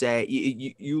 let's say,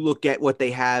 you look at what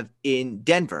they have in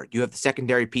Denver, you have the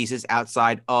secondary pieces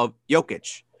outside of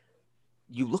Jokic.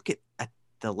 You look at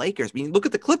the Lakers. I mean, look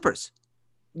at the Clippers.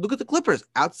 Look at the Clippers.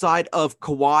 Outside of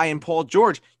Kawhi and Paul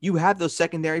George, you have those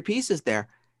secondary pieces there.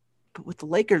 But with the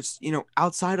Lakers,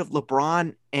 outside of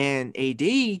LeBron and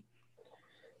AD,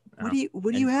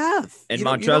 what do you have? And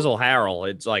Montrezl Harrell,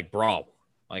 it's like, bro,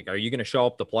 like, are you going to show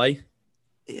up to play?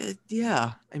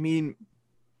 Yeah. I mean,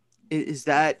 is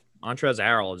that Montrezl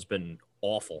Harrell has been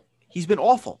awful. He's been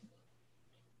awful.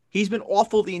 He's been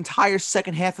awful the entire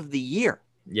second half of the year.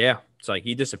 Yeah. It's like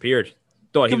he disappeared.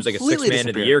 Thought he was like a sixth man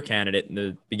of the year candidate in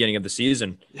the beginning of the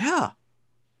season. Yeah.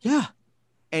 Yeah.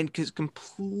 And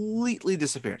completely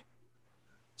disappeared.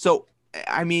 So,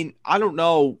 I mean, I don't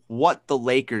know what the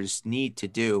Lakers need to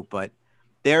do, but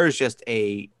there's just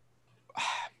an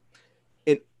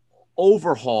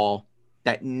overhaul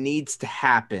that needs to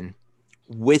happen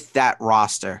with that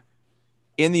roster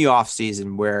in the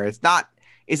offseason, where it's not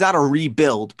a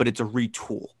rebuild, but it's a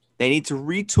retool. They need to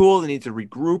retool. They need to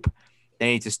regroup.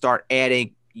 They need to start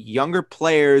adding younger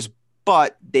players,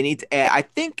 but they need to add, I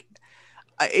think,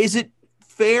 is it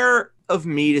fair of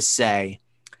me to say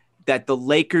that the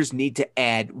Lakers need to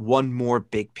add one more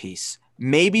big piece?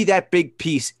 Maybe that big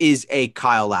piece is a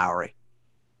Kyle Lowry.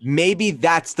 Maybe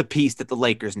that's the piece that the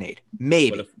Lakers need.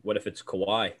 Maybe. What if it's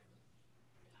Kawhi?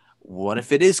 What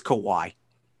if it is Kawhi?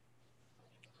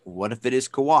 What if it is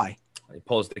Kawhi? He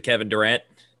pulls the Kevin Durant.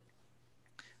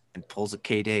 And pulls a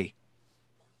KD.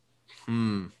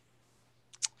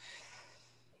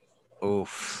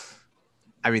 Oof.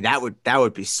 I mean, that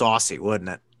would be saucy, wouldn't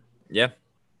it? Yeah.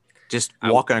 Just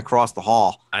walking across the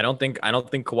hall. I don't think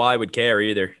Kawhi would care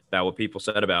either about what people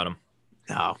said about him.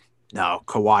 No,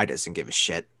 Kawhi doesn't give a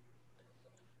shit.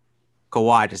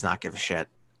 Kawhi does not give a shit.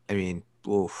 I mean,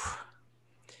 oof.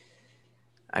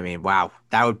 I mean, wow.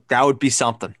 That would be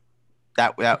something.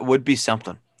 That would be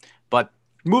something. But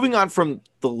moving on from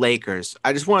the Lakers,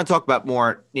 I just want to talk about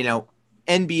more,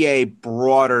 NBA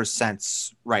broader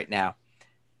sense right now.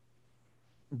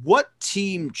 What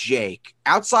team, Jake,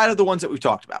 outside of the ones that we've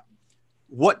talked about,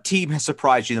 what team has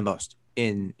surprised you the most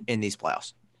in these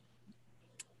playoffs?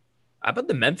 How about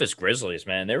the Memphis Grizzlies,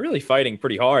 man? They're really fighting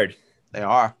pretty hard. They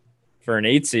are. For an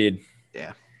 8 seed.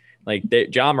 Yeah. Like,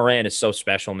 Ja Morant is so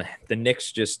special, man. The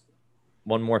Knicks just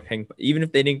one more ping. Even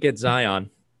if they didn't get Zion.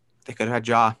 They could have had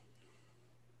Ja.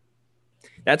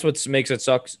 That's what makes it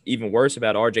suck even worse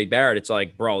about RJ Barrett. It's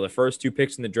like, bro, the first 2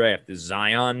 picks in the draft is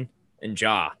Zion and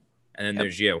Ja. And then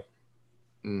there's you.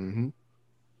 Mm-hmm.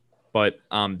 But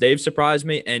they've surprised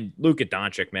me. And Luka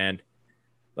Doncic, man.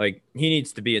 Like, he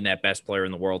needs to be in that best player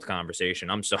in the world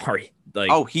conversation. I'm sorry.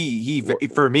 Like, he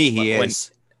for me, he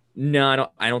is. No,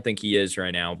 I don't think he is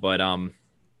right now. But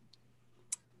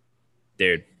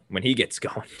dude, when he gets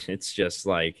going, it's just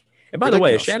like. And by the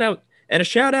way, a shout out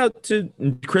to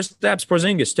Kristaps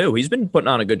Porzingis too. He's been putting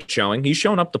on a good showing. He's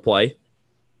shown up to play.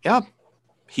 Yeah,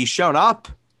 he's shown up.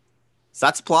 So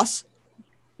that's a plus.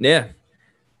 Yeah,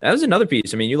 that was another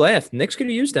piece. I mean, you laughed. Knicks could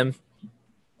have used him.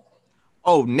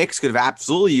 Oh, Knicks could have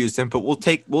absolutely used him, but we'll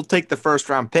take the first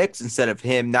round picks instead of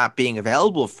him not being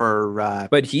available for half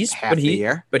the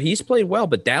year. But he's played well.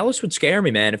 But Dallas would scare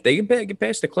me, man. If they can get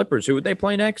past the Clippers, who would they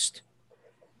play next?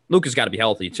 Luka's got to be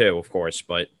healthy too, of course.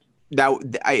 But now,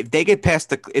 if they get past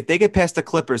the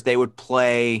Clippers, they would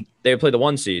play. They would play the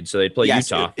 1 seed, so they'd play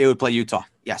Utah. It would play Utah.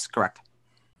 Yes, correct.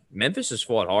 Memphis has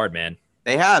fought hard, man.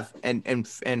 They have,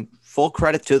 and full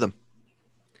credit to them.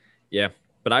 Yeah.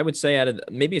 But I would say out of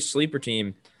maybe a sleeper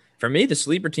team, for me, the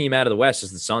sleeper team out of the West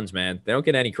is the Suns, man. They don't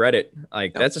get any credit.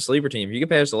 Like, that's a sleeper team. If you get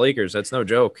past the Lakers, that's no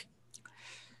joke.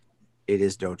 It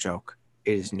is no joke.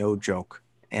 It is no joke.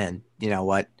 And you know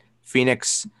what?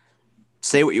 Phoenix,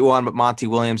 say what you want about Monty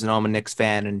Williams, and I'm a Knicks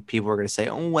fan, and people are going to say,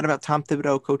 "Oh, what about Tom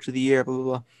Thibodeau, Coach of the Year?" Blah blah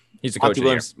blah. He's the coach of the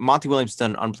year. Monty Williams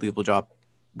done an unbelievable job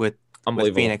with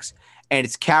Unbelievable. Phoenix, and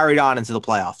it's carried on into the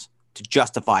playoffs to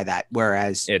justify that.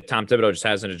 Whereas, Tom Thibodeau just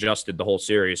hasn't adjusted the whole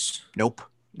series. nope,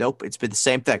 it's been the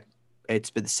same thing. It's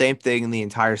been the same thing in the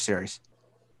entire series.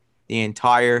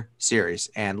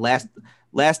 And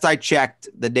last I checked,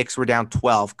 the Knicks were down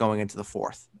 12 going into the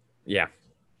fourth. Yeah.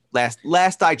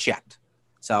 Last I checked.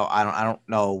 So I don't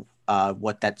know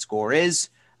what that score is.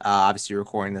 Obviously, you're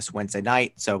recording this Wednesday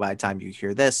night, so by the time you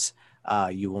hear this,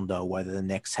 you will know whether the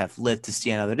Knicks have lived to see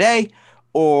another day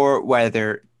or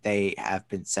whether they have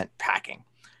been sent packing.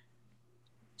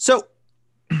 So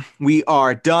we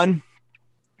are done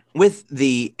with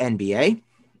the NBA.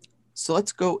 So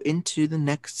let's go into the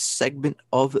next segment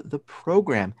of the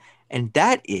program, and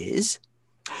that is,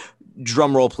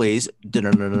 drum roll, please.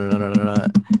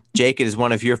 Jake, it is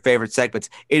one of your favorite segments.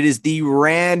 It is the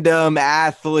Random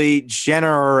Athlete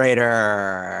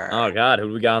Generator. Oh, God. Who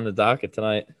do we got on the docket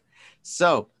tonight?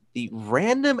 So the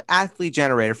Random Athlete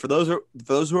Generator, for those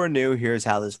who are new, here's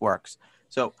how this works.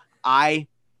 So I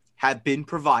have been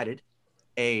provided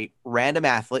a random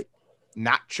athlete,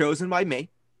 not chosen by me.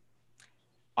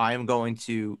 I am going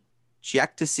to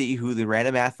check to see who the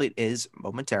random athlete is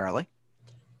momentarily.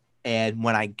 And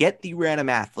when I get the random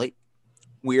athlete,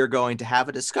 we are going to have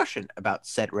a discussion about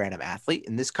said random athlete.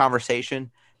 And this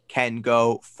conversation can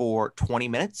go for 20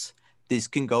 minutes. This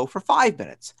can go for 5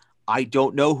 minutes. I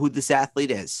don't know who this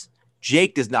athlete is.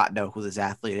 Jake does not know who this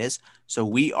athlete is. So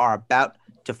we are about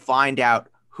to find out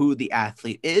who the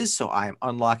athlete is. So I am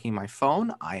unlocking my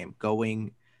phone. I am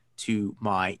going to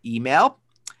my email.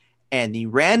 And the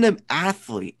random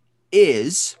athlete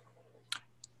is,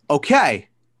 okay,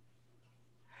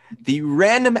 the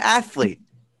random athlete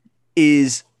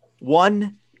is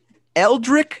one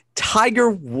Eldrick Tiger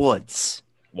Woods.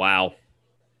 Wow.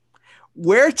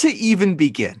 Where to even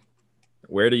begin?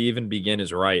 Where to even begin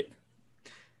is right.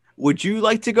 Would you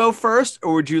like to go first,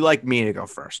 or would you like me to go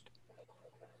first?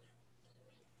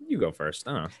 You go first.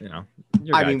 I don't know.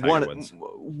 I mean,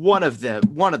 one of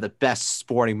the best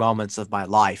sporting moments of my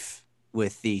life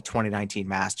with the 2019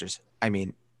 Masters. I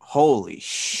mean, holy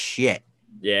shit.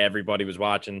 Yeah, everybody was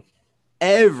watching.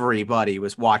 Everybody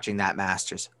was watching that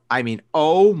Masters. I mean,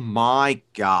 oh my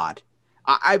God.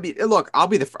 I mean, look, I'll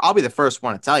be the first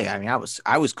one to tell you. I mean,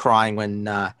 I was crying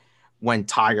when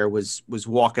Tiger was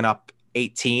walking up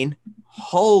 18.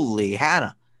 Holy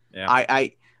Hannah. Yeah.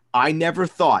 I never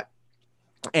thought.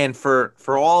 And for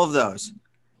all of those,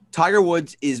 Tiger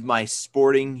Woods is my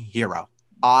sporting hero.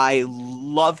 I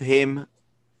love him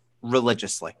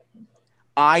religiously.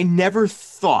 I never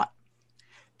thought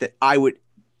that I would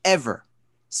ever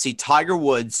see Tiger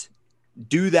Woods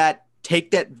do that,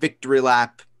 take that victory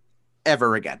lap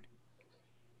ever again.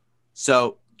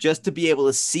 So just to be able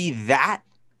to see that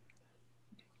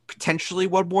potentially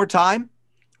one more time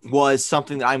was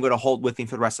something that I'm going to hold with me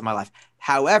for the rest of my life.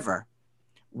 However,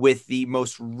 with the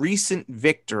most recent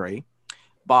victory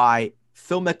by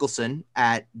Phil Mickelson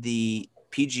at the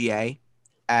PGA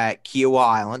at Kiowa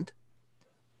Island,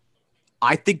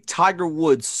 I think Tiger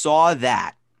Woods saw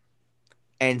that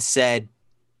and said,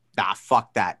 nah,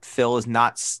 fuck that. Phil is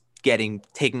not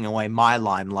taking away my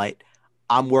limelight.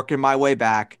 I'm working my way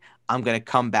back. I'm going to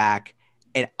come back,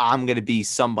 and I'm going to be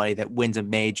somebody that wins a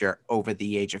major over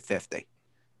the age of 50.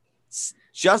 It's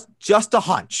just a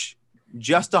hunch.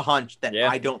 Just a hunch that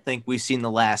I don't think we've seen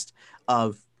the last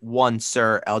of one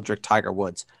Sir Eldrick Tiger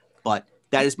Woods. But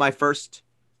that is my first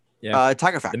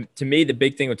Tiger fact. To me, the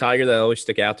big thing with Tiger that always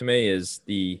stick out to me is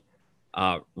the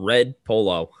red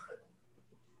polo.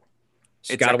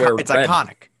 It's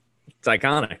iconic. It's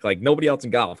iconic. Like, nobody else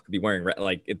in golf could be wearing red.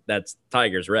 Like, that's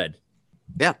Tiger's red.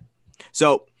 Yeah.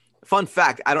 So, fun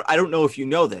fact, I don't know if you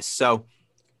know this. So,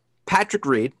 Patrick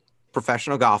Reed,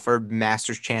 professional golfer,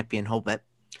 Masters champion, whole bit.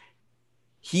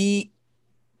 He's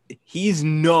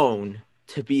known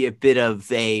to be a bit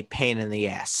of a pain in the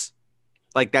ass.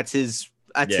 Like, that's his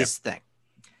thing.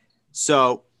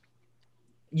 So,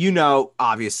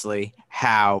 obviously,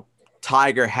 how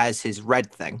Tiger has his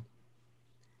red thing.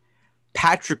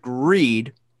 Patrick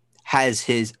Reed has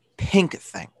his pink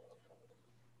thing.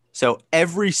 So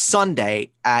every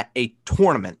Sunday at a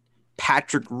tournament,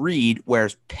 Patrick Reed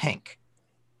wears pink.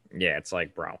 Yeah, it's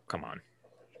like, bro, come on.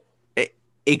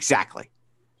 Exactly.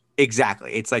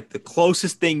 It's like the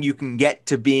closest thing you can get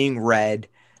to being red.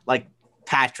 Like,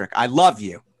 Patrick, I love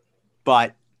you,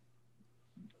 but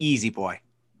easy, boy.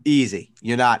 Easy.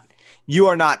 You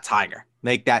are not Tiger.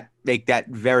 Make that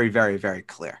very, very, very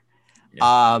clear.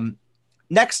 Yeah.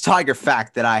 Next Tiger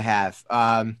fact that I have.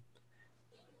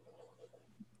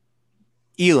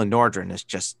 Elin Nordgren is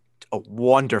just a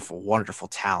wonderful, wonderful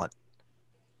talent.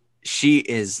 She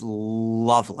is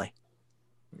lovely.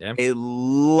 Yeah. A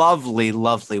lovely,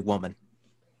 lovely woman.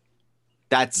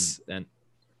 That's And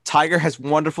Tiger has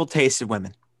wonderful taste in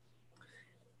women.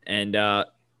 and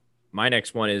my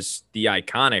next one is the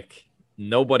iconic.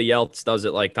 Nobody else does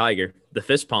it like Tiger. The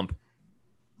fist pump.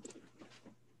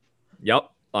 Yep.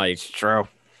 Like It's true.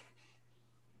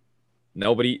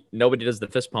 nobody does the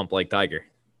fist pump like Tiger.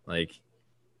 Like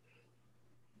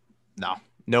No,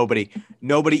 nobody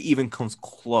even comes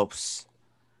close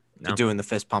to No. doing the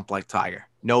fist pump like Tiger.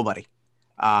 Nobody.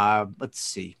 Let's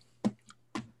see.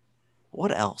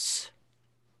 What else?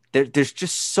 There's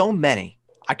just so many.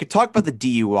 I could talk about the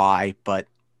DUI, but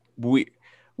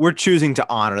we're choosing to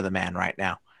honor the man right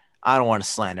now. I don't want to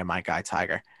slander my guy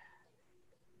Tiger.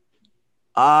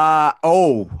 How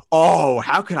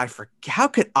could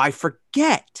I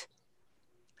forget?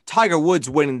 Tiger Woods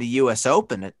winning the U.S.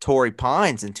 Open at Torrey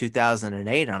Pines in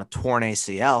 2008 on a torn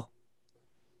ACL,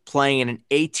 playing in an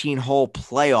 18-hole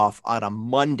playoff on a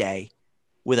Monday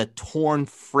with a torn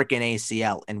freaking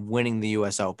ACL and winning the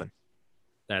U.S. Open.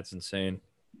 That's insane.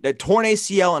 The torn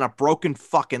ACL and a broken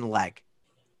fucking leg.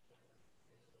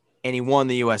 And he won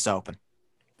the U.S. Open.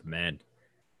 Man.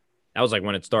 That was like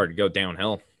when it started to go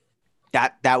downhill.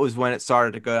 That was when it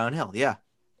started to go downhill. Yeah.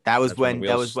 That was That's when the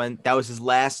wheels- that was his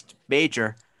last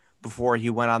major before he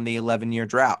went on the 11-year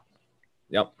drought.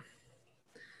 Yep.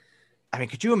 I mean,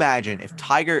 could you imagine if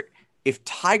Tiger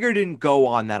didn't go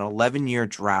on that 11-year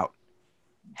drought,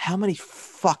 how many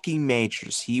fucking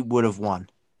majors he would have won?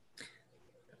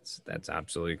 That's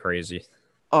absolutely crazy.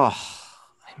 Oh,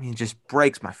 I mean, it just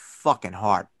breaks my fucking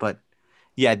heart. But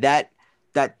yeah,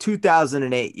 that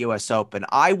 2008 U.S. Open,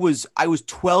 I was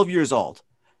 12 years old,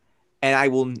 and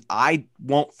I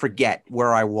won't forget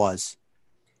where I was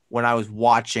when I was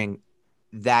watching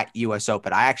that U.S.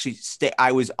 Open. I actually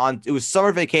it was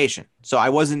summer vacation, so I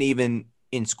wasn't even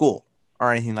in school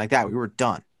or anything like that. We were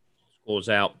done. School's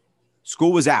out.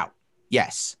 School was out.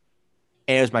 Yes.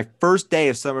 And it was my first day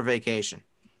of summer vacation.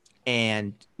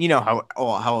 And you know how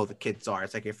old the kids are.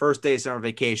 It's like your first day of summer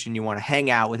vacation. You want to hang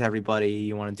out with everybody.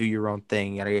 You want to do your own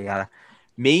thing. Yada, yada, yada.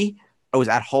 Me, I was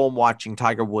at home watching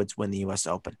Tiger Woods win the U.S.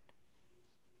 Open.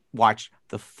 Watched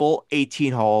the full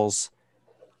 18 holes.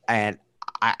 And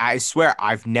I swear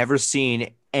I've never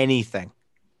seen anything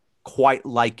quite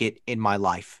like it in my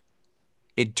life.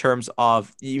 In terms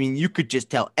of, I mean, you could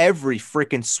just tell every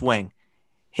freaking swing,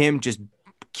 him just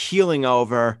keeling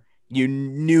over. You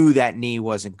knew that knee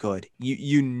wasn't good.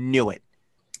 You knew it.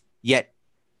 Yet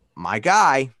my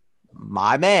guy,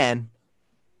 my man,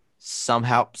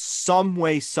 somehow, some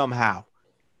way, somehow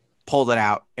pulled it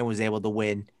out and was able to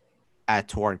win at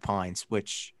Torrey Pines,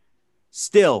 which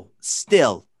still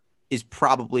is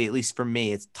probably, at least for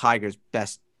me, it's Tiger's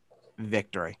best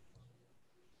victory.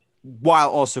 While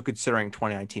also considering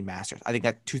 2019 Masters. I think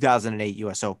that 2008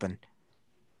 U.S. Open,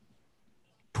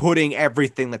 putting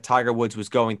everything that Tiger Woods was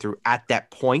going through at that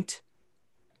point,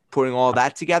 putting all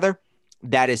that together,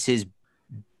 that is his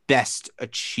best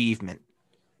achievement.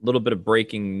 A little bit of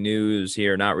breaking news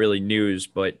here. Not really news,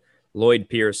 but Lloyd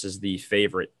Pierce is the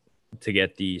favorite to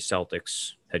get the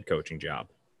Celtics head coaching job.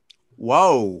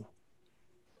 Whoa.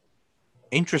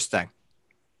 Interesting.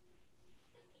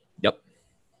 Yep.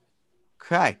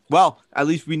 Okay. Well, at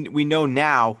least we know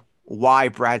now why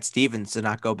Brad Stevens did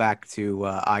not go back to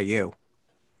IU.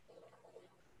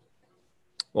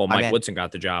 Well, Mike Woodson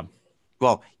got the job.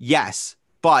 Well, yes,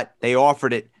 but they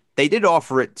offered it. They did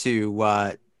offer it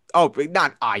to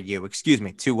not IU, excuse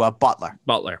me, to Butler.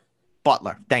 Butler.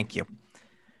 Thank you.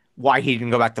 Why he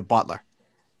didn't go back to Butler?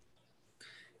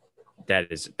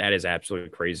 That is absolutely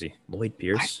crazy. Lloyd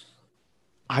Pierce.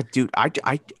 I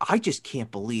just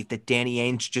can't believe that Danny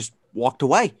Ainge just walked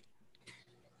away.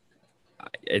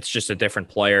 It's just a different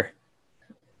player.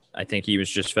 I think he was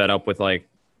just fed up with, like,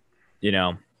 you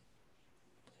know,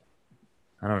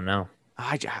 I don't know.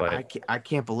 I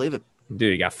can't believe it.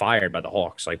 Dude, he got fired by the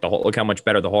Hawks. Like, look how much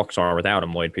better the Hawks are without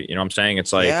him, Lloyd. You know what I'm saying?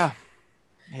 It's like, yeah.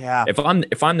 If I'm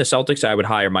the Celtics, I would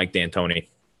hire Mike D'Antoni.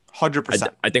 100%.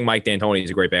 I think Mike D'Antoni is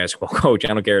a great basketball coach. I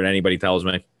don't care what anybody tells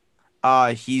me.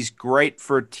 He's great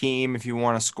for a team if you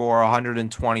want to score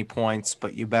 120 points,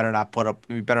 but you better not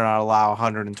allow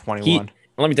 121.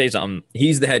 Let me tell you something.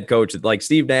 He's the head coach. Like,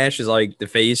 Steve Nash is like the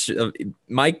face of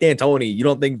Mike D'Antoni. You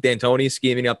don't think D'Antoni's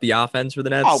scheming up the offense for the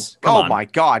Nets? Oh my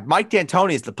God. Mike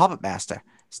D'Antoni is the puppet master.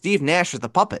 Steve Nash is the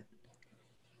puppet.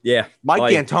 Yeah.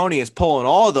 Mike D'Antoni is pulling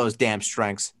all those damn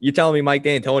strings. You telling me Mike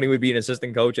D'Antoni would be an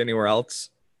assistant coach anywhere else?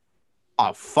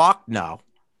 Oh, fuck no.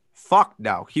 Fuck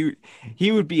no.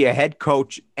 He would be a head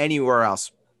coach anywhere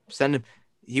else. Send him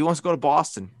He wants to go to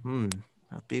Boston.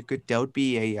 That would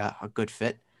be a good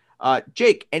fit.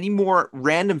 Jake, any more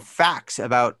random facts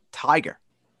about Tiger?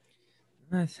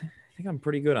 I think I'm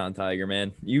pretty good on Tiger,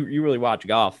 man. You really watch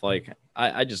golf. Like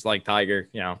I just like Tiger.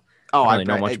 You know, Oh, I don't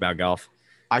really know much about golf.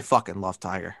 I fucking love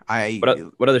Tiger.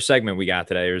 What other segment we got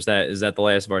today? Or is that the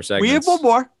last of our segments? We have one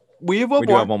more. We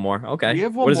do have one more. Okay. We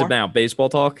have one What is more. it now? Baseball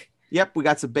talk? Yep, we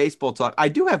got some baseball talk. I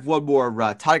do have one more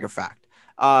Tiger fact.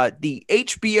 The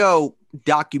HBO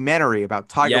documentary about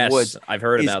Tiger Woods I've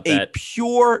heard is about a that.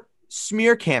 pure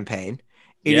smear campaign.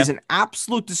 It is an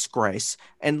absolute disgrace.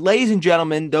 And ladies and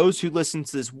gentlemen, those who listen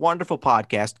to this wonderful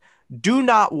podcast, do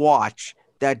not watch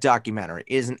that documentary.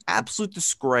 It is an absolute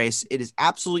disgrace. It is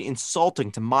absolutely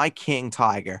insulting to my king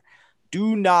Tiger.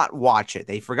 Do not watch it.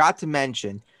 They forgot to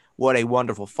mention what a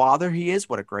wonderful father he is,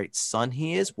 what a great son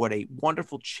he is, what a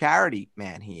wonderful charity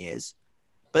man he is.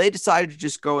 But they decided to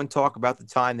just go and talk about the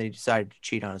time that he decided to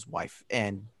cheat on his wife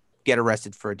and get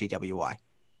arrested for a DWI.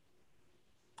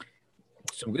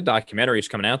 Some good documentaries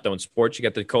coming out, though, in sports. You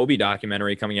got the Kobe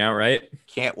documentary coming out, right?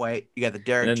 Can't wait. You got the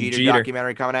Derek Jeter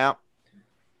documentary coming out.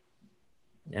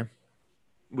 Yeah.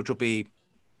 Which will be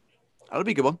 – that'll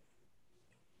be a good one.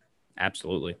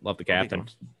 Absolutely. Love the captain.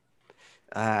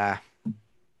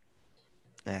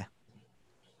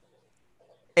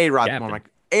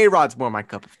 A-Rod's more my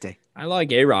cup of tea. I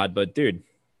like A-Rod, but, dude,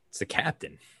 it's the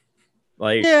captain.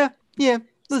 Like, Yeah.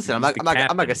 Listen, I'm He's not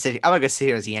the gonna sit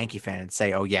here as a Yankee fan and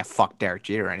say, "Oh yeah, fuck Derek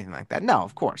Jeter" or anything like that. No,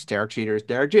 of course, Derek Jeter is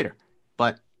Derek Jeter.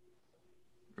 But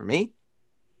for me,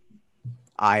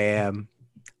 I'm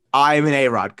an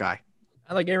A-Rod guy.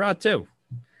 I like A-Rod, too.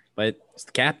 But it's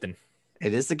the captain.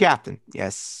 It is the captain.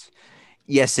 Yes,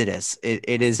 it is.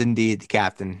 It is indeed the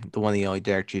captain, the one, the only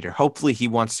Derek Jeter. Hopefully, he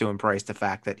wants to embrace the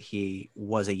fact that he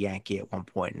was a Yankee at one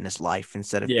point in his life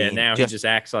instead of being now he just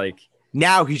acts like.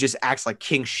 Now he just acts like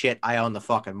king shit. I own the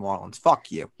fucking Marlins.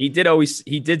 Fuck you. He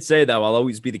did say, though, I'll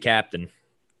always be the captain.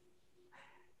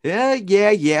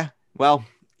 Yeah. Well,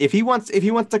 if he wants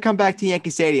to come back to Yankee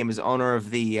Stadium as owner of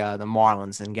the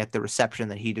Marlins and get the reception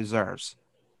that he deserves,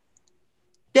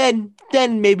 then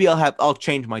maybe I'll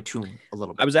change my tune a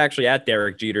little bit. I was actually at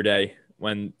Derek Jeter Day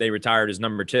when they retired his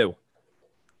number 2.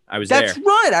 I was That's there.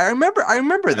 right. I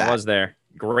remember that. I was there.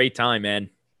 Great time, man.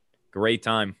 Great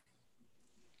time.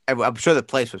 I'm sure the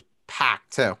place was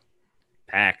packed too.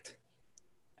 Packed.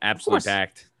 Absolutely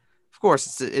packed. Of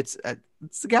course, it's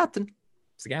the captain.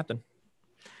 It's the captain.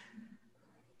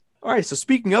 All right. So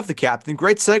speaking of the captain,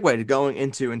 great segue to going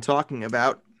into and talking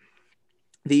about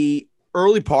the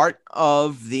early part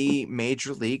of the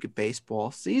Major League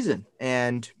Baseball season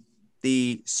and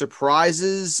the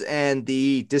surprises and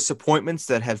the disappointments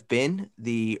that have been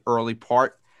the early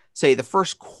part, say the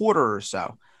first quarter or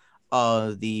so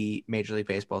of the Major League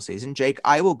Baseball season. Jake,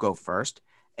 I will go first.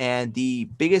 And the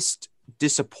biggest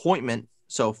disappointment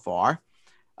so far,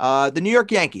 the New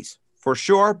York Yankees, for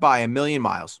sure, by a million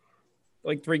miles.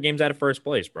 Like 3 games out of first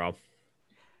place, bro.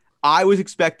 I was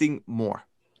expecting more.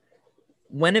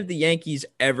 When have the Yankees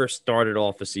ever started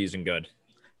off a season good?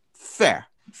 Fair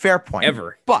point.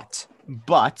 Ever. But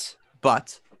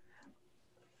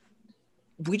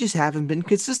we just haven't been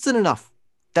consistent enough.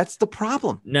 That's the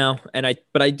problem. No,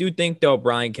 but I do think, though,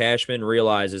 Brian Cashman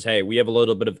realizes, hey, we have a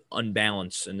little bit of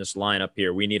unbalance in this lineup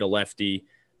here. We need a lefty.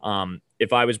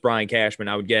 If I was Brian Cashman,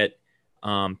 I would get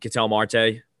Ketel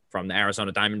Marte from the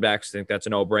Arizona Diamondbacks. I think that's a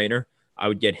no-brainer. I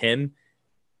would get him,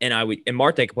 and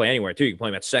Marte can play anywhere too. You can play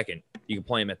him at second. You can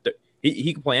play him at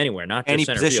he can play anywhere, not just any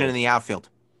center position field. in the outfield.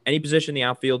 Any position in the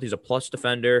outfield. He's a plus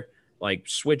defender, like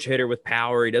switch hitter with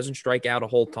power. He doesn't strike out a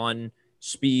whole ton.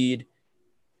 Speed.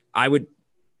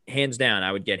 Hands down,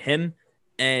 I would get him.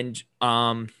 And,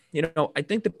 I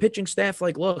think the pitching staff,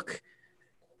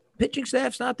 pitching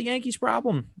staff's not the Yankees'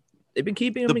 problem. They've been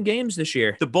keeping them in games this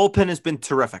year. The bullpen has been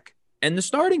terrific. And the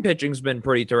starting pitching's been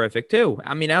pretty terrific, too.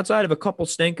 I mean, outside of a couple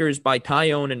stinkers by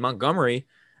Tyone and Montgomery,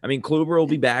 I mean, Kluber will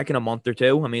be back in a month or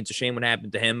two. I mean, it's a shame what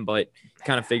happened to him, but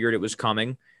kind of figured it was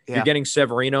coming. Yeah. You're getting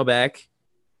Severino back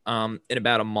in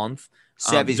about a month.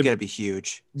 Sevy's going to be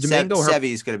huge.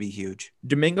 Sevy's going to be huge.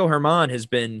 Domingo Germán has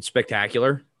been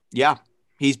spectacular. Yeah.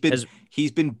 He's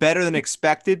been better than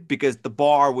expected because the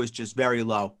bar was just very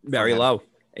low. Very low.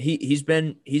 He's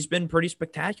been pretty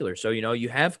spectacular. So, you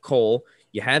have Cole,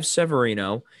 you have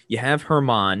Severino, you have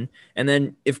Germán, and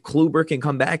then if Kluber can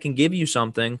come back and give you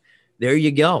something, there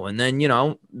you go. And then,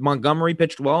 Montgomery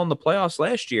pitched well in the playoffs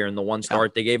last year in the one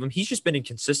start they gave him. He's just been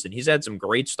inconsistent. He's had some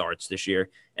great starts this year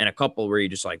and a couple where you're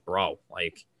just like, bro,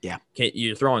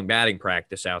 you're throwing batting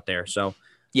practice out there. So,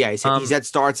 yeah, he's had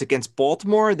starts against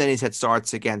Baltimore, then he's had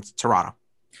starts against Toronto.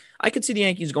 I could see the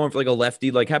Yankees going for like a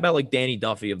lefty. Like, how about like Danny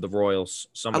Duffy of the Royals?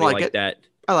 Somebody like like it. that.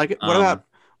 I like it. What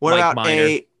Mike about Minor.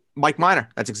 a Mike Minor?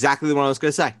 That's exactly the one I was going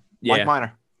to say. Yeah. Mike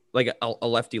Minor. Like a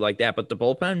lefty like that. But the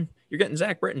bullpen, you're getting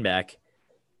Zach Britton back.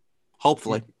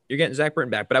 Hopefully. You're getting Zach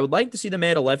Britton back. But I would like to see them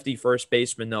add a lefty first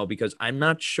baseman, though, because I'm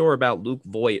not sure about Luke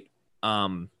Voigt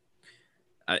in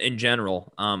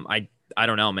general. I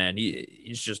don't know, man.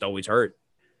 He's just always hurt.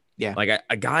 Yeah. Like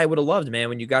a guy would have loved, man,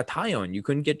 when you got Tyone. You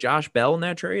couldn't get Josh Bell in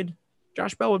that trade.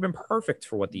 Josh Bell would have been perfect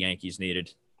for what the Yankees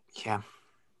needed. Yeah.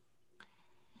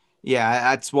 Yeah,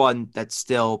 that's one that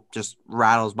still just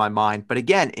rattles my mind. But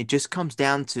again, it just comes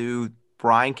down to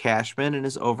Brian Cashman and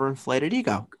his overinflated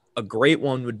ego. A great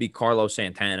one would be Carlos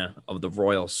Santana of the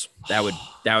Royals. That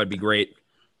would be great.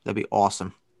 That'd be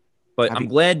awesome. But That'd I'm be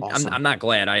glad. awesome. I'm not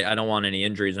glad. I don't want any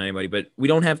injuries on anybody. But we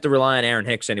don't have to rely on Aaron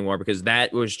Hicks anymore because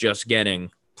that was just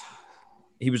getting.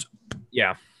 He was,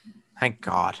 yeah. Thank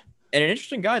God. And an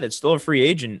interesting guy that's still a free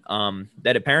agent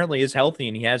that apparently is healthy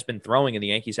and he has been throwing and the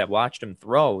Yankees have watched him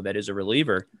throw. That is a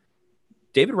reliever.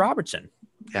 David Robertson.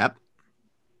 Yep.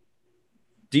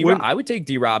 I would take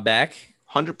D-Rob back.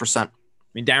 100%. I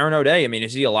mean, Darren O'Day, I mean,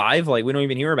 is he alive? Like, we don't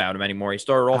even hear about him anymore. He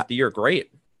started off the year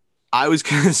great. I was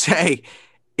going to say,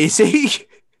 is he?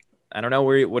 I don't know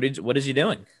what is he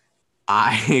doing?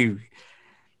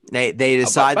 They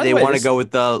decide by the they way, want to go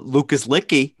with the Lucas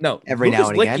Licky. No, every Lucas now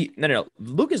and Licky, again. No.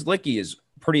 Lucas Licky is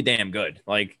pretty damn good.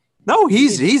 Like, no,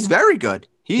 he's very good.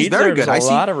 He's very good. I see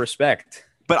a lot of respect.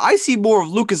 But I see more of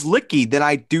Lucas Licky than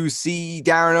I do see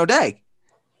Darren O'Day.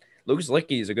 Lucas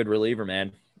Licky is a good reliever,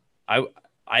 man.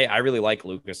 I really like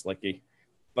Lucas Licky,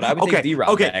 but I would take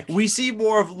D-Rob back. We see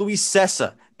more of Luis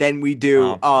Sessa than we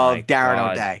do of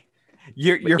Darren O'Day.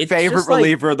 Your favorite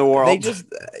reliever of the world. They just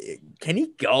can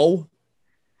he go?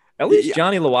 At least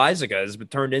Johnny Loizaga has been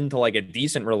turned into like a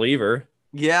decent reliever.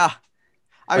 Yeah,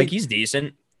 I mean, he's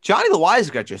decent. Johnny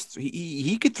Loizaga just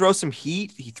he could throw some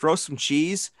heat. He throws some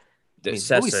cheese. Luis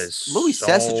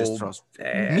Sessa just throws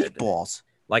meatballs.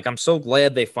 Like, I'm so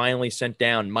glad they finally sent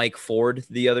down Mike Ford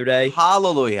the other day.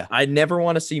 Hallelujah. I never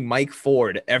want to see Mike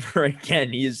Ford ever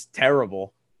again. He is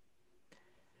terrible.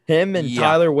 Him and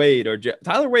Tyler Wade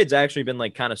Tyler Wade's actually been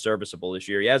like kind of serviceable this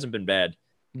year. He hasn't been bad.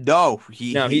 No,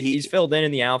 he's filled in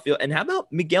the outfield. And how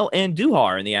about Miguel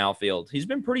Andujar in the outfield? He's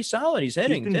been pretty solid. He's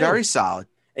hitting. He's been very solid.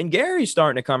 And Gary's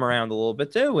starting to come around a little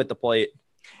bit too with the plate.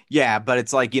 Yeah, but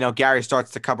it's like, Gary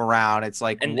starts to come around. It's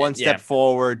like one step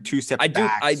forward, two steps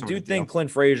back. I do think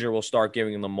Clint Frazier will start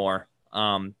giving them more.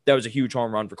 That was a huge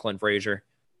home run for Clint Frazier.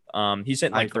 He's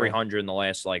hitting like 300 in the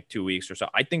last like 2 weeks or so.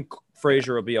 I think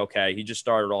Frazier will be okay. He just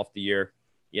started off the year,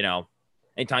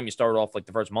 anytime you start off like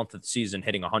the first month of the season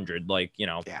hitting 100, bro, you're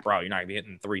not going to be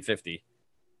hitting 350.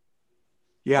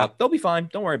 Yeah. They'll be fine.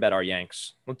 Don't worry about our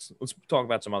Yanks. Let's talk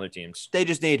about some other teams. They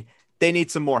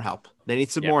need some more help. They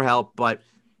need some more help, but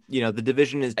the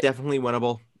division is definitely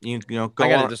winnable. Go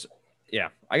on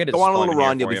a little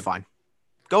run, you'll be fine.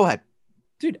 Go ahead.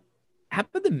 Dude, how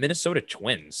about the Minnesota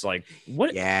Twins? Like,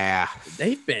 what? Yeah.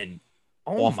 They've been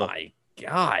awful. My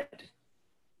God.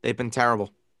 They've been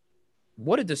terrible.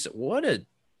 What a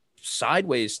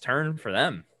sideways turn for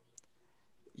them.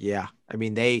 Yeah. I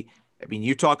mean,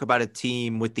 you talk about a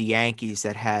team with the Yankees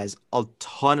that has a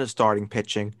ton of starting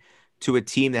pitching to a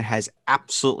team that has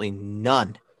absolutely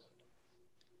none.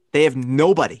 They have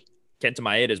nobody. Kenta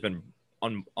Maeda has been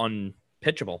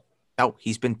unpitchable. No,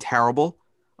 he's been terrible.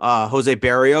 Jose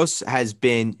Barrios has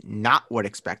been not what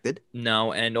expected.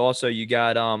 No, and also you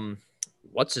got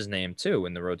what's his name too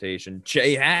in the rotation?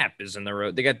 Jay Happ is in the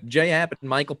road. They got Jay Happ and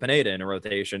Michael Pineda in a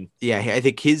rotation. Yeah, I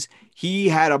think he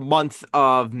had a month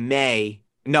of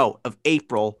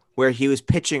April where he was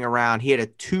pitching around. He had a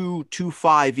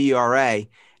 2.25 ERA.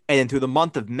 And then through the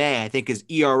month of May, I think his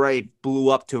ERA blew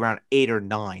up to around 8 or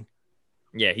 9.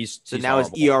 Yeah, he's now horrible.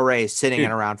 His ERA is sitting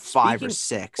at around 5 or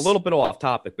 6. A little bit off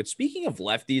topic, but speaking of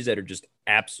lefties that are just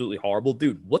absolutely horrible,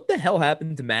 dude, what the hell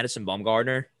happened to Madison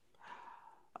Bumgarner?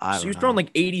 He was throwing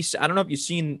like 80. I don't know if you've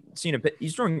seen a bit.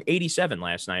 He's throwing 87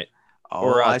 last night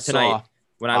I tonight. Saw.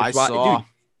 When I saw. Dude,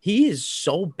 he is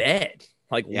so bad.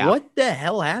 Like, what the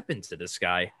hell happened to this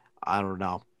guy? I don't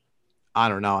know.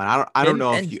 And I don't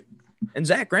know if you. And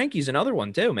Zach Greinke's another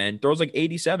one too, man. Throws like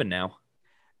 87 now.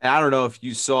 And I don't know if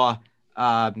you saw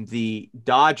the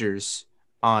Dodgers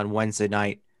on Wednesday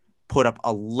night put up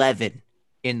 11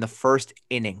 in the first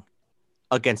inning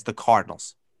against the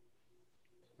Cardinals.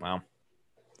 Wow.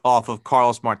 Off of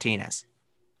Carlos Martinez.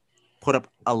 Put up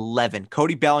 11.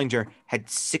 Cody Bellinger had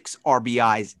 6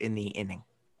 RBIs in the inning.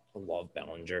 I love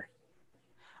Bellinger.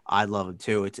 I love him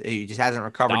too. He just hasn't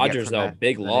recovered Dodgers, yet.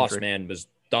 Big loss, man, was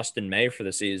Dustin May for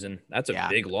the season. That's a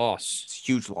big loss. It's a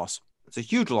huge loss. It's a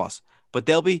huge loss. But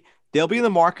they'll be in the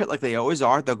market like they always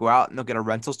are. They'll go out and they'll get a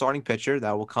rental starting pitcher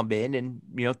that will come in and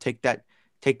take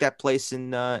that place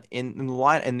in the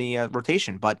line in the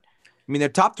rotation. But I mean, their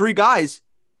top three guys,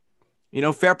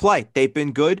 fair play. They've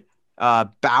been good.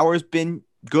 Bauer's been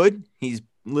good. He's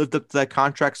lived up to that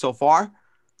contract so far.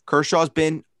 Kershaw's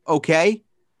been okay.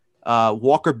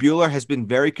 Walker Buehler has been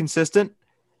very consistent,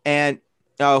 and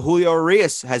Julio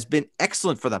Urias has been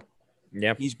excellent for them.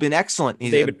 Yeah, he's been excellent.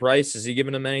 David Price, has he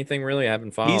given him anything really? I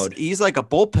haven't followed. He's like a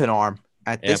bullpen arm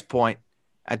at this point.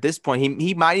 At this point,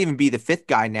 he might even be the fifth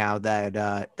guy now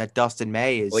that Dustin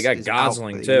May is. Well, they got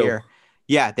Gosling too. Year.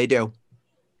 Yeah, they do.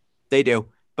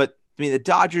 But I mean, the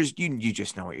Dodgers, you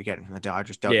just know what you're getting from the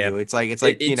Dodgers, don't you? It's like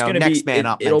next man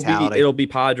up mentality. It'll be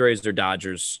Padres or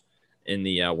Dodgers in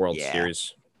the World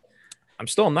Series.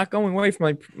 I'm not going away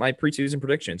from my preseason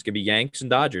prediction. It's gonna be Yanks and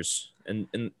Dodgers in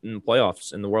the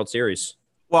playoffs in the World Series.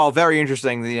 Well, very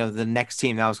interesting. The next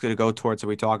team that I was going to go towards that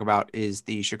we talk about is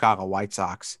the Chicago White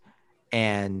Sox,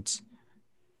 and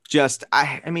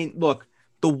I mean, look,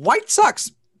 the White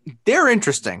Sox, they're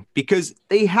interesting because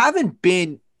they haven't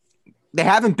been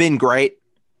great.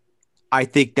 I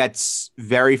think that's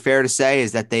very fair to say,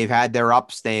 is that they've had their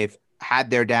ups, they've had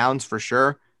their downs for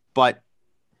sure, but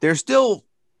they're still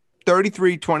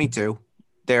 33-22.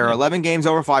 They're 11 games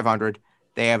over 500.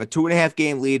 They have a 2.5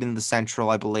 game lead in the Central,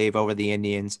 I believe, over the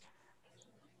Indians.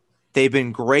 They've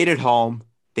been great at home.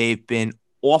 They've been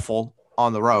awful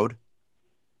on the road.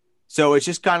 So it's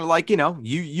just kind of like,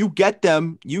 you get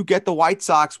them, you get the White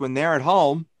Sox when they're at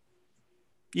home.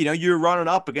 You're running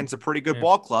up against a pretty good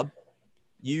ball club.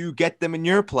 You get them in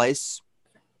your place,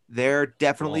 they're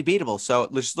definitely beatable. So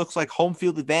it just looks like home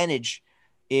field advantage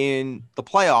in the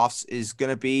playoffs is going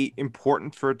to be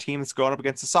important for a team that's going up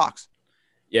against the Sox.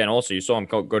 Yeah, and also you saw them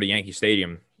go to Yankee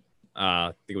Stadium. I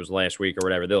think it was last week or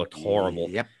whatever. They looked horrible.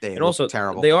 Yep, they looked also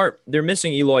terrible. They're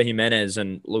missing Eloy Jimenez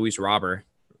and Luis Robert.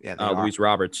 Yeah, Luis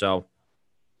Robert. So,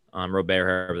 Robert,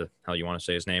 however the hell you want to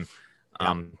say his name.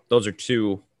 Yeah. Those are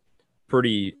two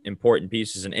pretty important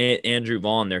pieces. And Andrew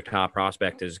Vaughn, their top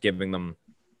prospect, has given them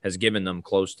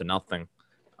close to nothing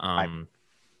to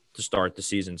start the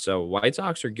season. So White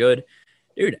Sox are good.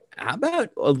 Dude, how about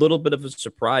a little bit of a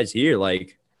surprise here?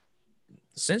 Like,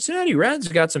 Cincinnati Reds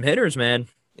got some hitters, man.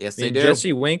 Yes, they do.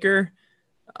 Jesse Winker.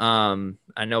 I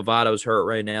know Votto's hurt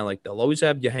right now. Like, they'll always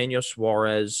have Eugenio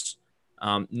Suarez.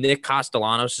 Nick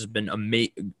Castellanos has been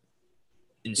insane.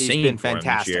 He's been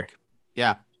fantastic. This year.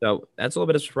 Yeah. So that's a little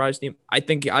bit of a surprise team. I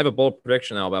think I have a bold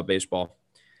prediction now about baseball.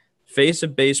 Face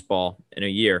of baseball in a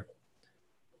year,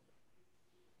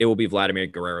 it will be Vladimir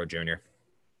Guerrero Jr.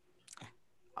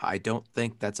 I don't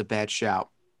think that's a bad shout.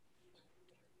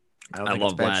 I don't think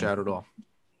love it's a bad Vlad. shout at all.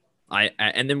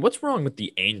 And then what's wrong with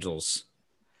the Angels?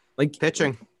 Like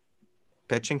pitching.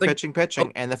 And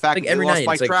the fact like that every they lost night,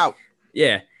 Mike Trout.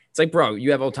 Yeah. It's like, bro,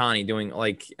 you have Ohtani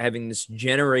having this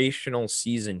generational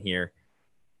season here,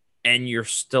 and you're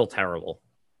still terrible.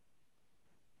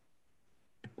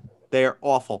 They're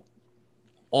awful.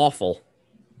 Awful.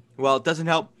 Well, it doesn't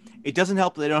help. It doesn't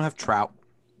help that they don't have Trout.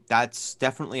 That's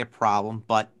definitely a problem.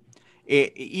 But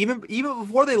even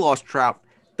before they lost Trout,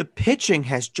 the pitching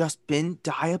has just been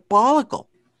diabolical.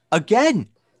 Again,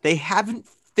 they haven't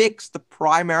fixed the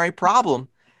primary problem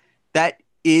that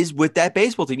is with that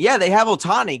baseball team. Yeah, they have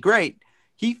Ohtani. Great.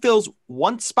 He fills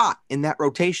one spot in that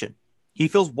rotation. He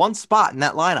fills one spot in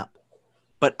that lineup.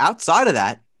 But outside of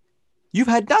that, you've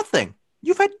had nothing.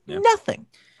 You've had nothing.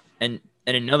 And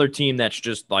another team that's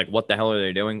just like, what the hell are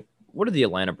they doing? What are the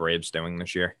Atlanta Braves doing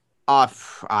this year?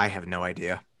 I have no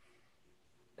idea.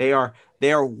 They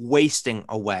are wasting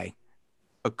away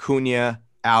Acuna,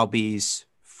 Albies,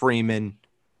 Freeman.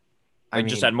 I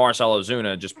just had Marcell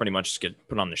Ozuna just pretty much get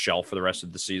put on the shelf for the rest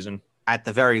of the season. At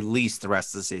the very least, the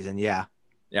rest of the season, yeah.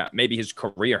 Yeah, maybe his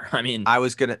career. I mean, I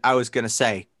was gonna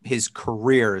say his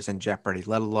career is in jeopardy,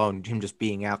 let alone him just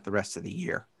being out the rest of the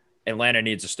year. Atlanta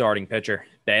needs a starting pitcher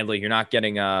badly. You're not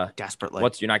getting desperately.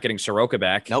 You're not getting Soroka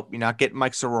back. Nope, you're not getting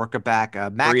Mike Soroka back.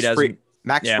 Max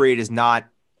Fried is not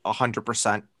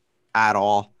 100% at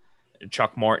all.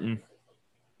 Chuck Martin.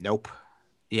 Nope,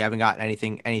 you haven't gotten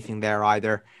anything there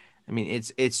either. I mean,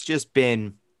 it's just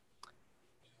been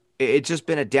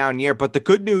a down year. But the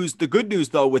good news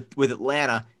though with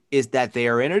Atlanta is that they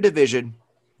are in a division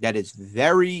that is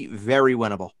very, very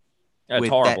winnable. That's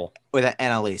horrible. With an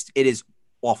NL East, it is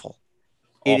awful.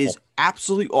 It is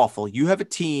absolutely awful. You have a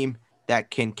team that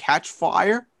can catch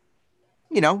fire.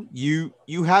 You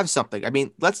have something. I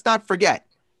mean, let's not forget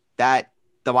that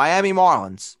the Miami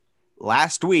Marlins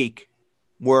last week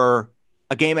were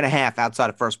a game and a half outside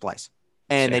of first place.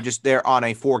 And they're on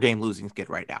a 4-game losing skid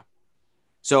right now.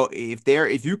 So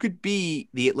if you could be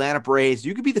the Atlanta Braves,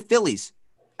 you could be the Phillies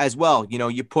as well.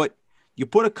 You put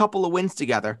a couple of wins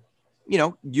together,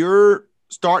 you're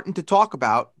starting to talk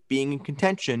about being in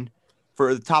contention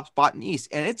for the top spot in the East,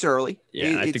 and it's early.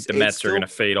 Yeah, I think the Mets are going to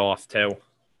fade off too.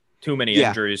 Too many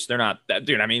injuries. They're not that,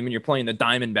 dude. I mean, when you're playing the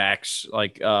Diamondbacks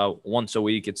like once a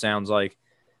week, it sounds like,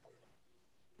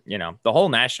 the whole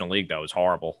National League though is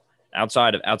horrible.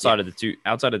 Outside of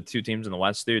the two teams in the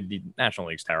West, dude, the National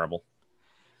League's terrible.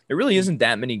 There really isn't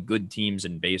that many good teams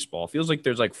in baseball. It feels like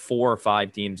there's like 4 or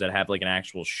 5 teams that have like an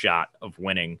actual shot of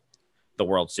winning the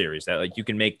World Series that like you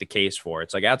can make the case for.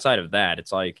 It's like outside of that,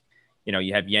 it's like,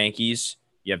 you have Yankees,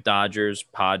 you have Dodgers,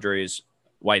 Padres,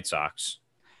 White Sox.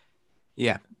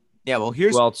 Yeah. Well,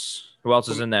 who else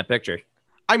is in that picture?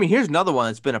 I mean, here's another one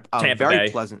that's been a very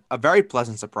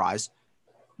pleasant surprise.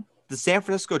 The San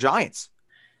Francisco Giants.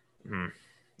 I'm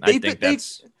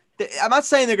not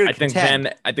saying they're going to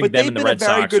contend. I think them and the Red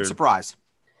Sox. Very good surprise.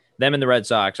 Them and the Red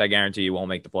Sox, I guarantee you won't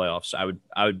make the playoffs.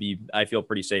 I feel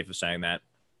pretty safe of saying that.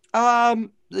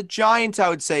 The Giants, I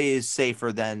would say, is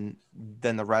safer than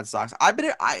the Red Sox. I've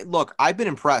been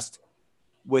impressed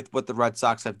with what the Red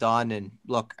Sox have done, and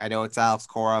look, I know it's Alex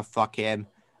Cora, fuck him,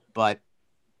 but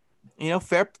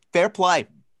fair play.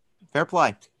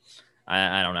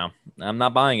 I don't know. I'm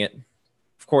not buying it.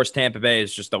 Of course, Tampa Bay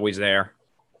is just always there.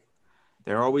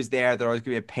 They're always there. They're always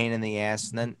gonna be a pain in the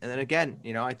ass. And then again,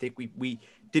 I think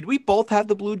we both have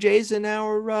the Blue Jays in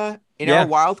our our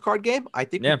wild card game. I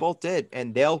think we both did,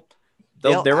 and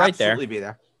they're right there. Be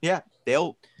there. Yeah,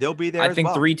 they'll be there. I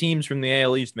think 3 teams from the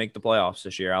AL East make the playoffs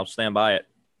this year. I'll stand by it.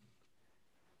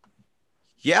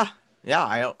 Yeah.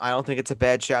 I don't think it's a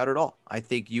bad shout at all. I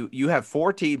think you have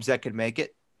 4 teams that could make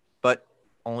it, but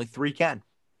only 3 can.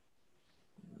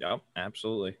 Yep,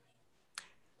 absolutely.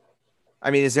 I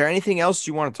mean, is there anything else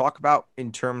you want to talk about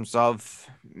in terms of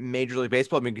Major League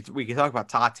Baseball? I mean, we could talk about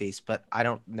Tatis, but I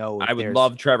don't know. I would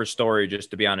love Trevor Story just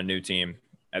to be on a new team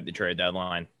at the trade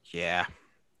deadline. Yeah.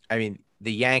 I mean,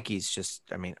 the Yankees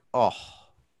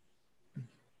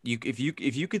if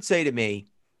you could say to me,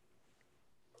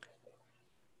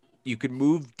 you could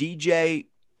move DJ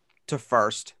to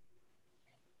first,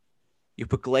 you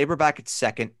put Glaber back at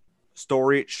second,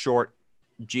 Story at short,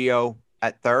 Gio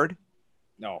at third.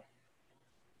 No.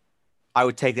 I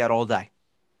would take that all day.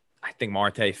 I think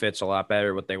Marte fits a lot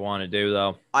better what they want to do,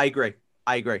 though. I agree.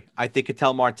 I think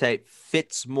Ketel Marte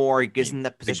fits more. He gives them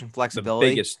that position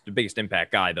flexibility. The biggest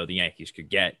impact guy, though, the Yankees could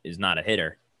get is not a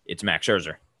hitter. It's Max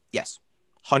Scherzer. Yes,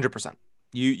 100%.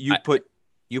 You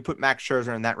put Max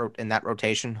Scherzer in that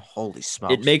rotation. Holy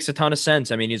smokes! It makes a ton of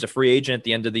sense. I mean, he's a free agent at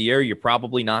the end of the year. You're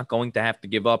probably not going to have to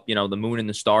give up, the moon and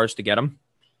the stars to get him.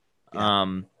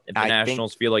 Yeah. If the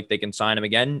Nationals feel like they can sign him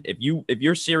again, if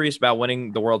you're serious about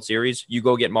winning the World Series, you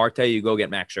go get Marte, you go get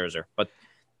Max Scherzer. But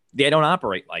they don't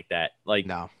operate like that. Like,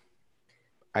 no.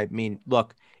 I mean,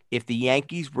 look, if the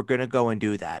Yankees were going to go and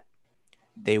do that,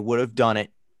 they would have done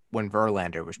it when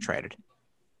Verlander was traded.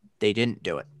 They didn't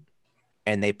do it,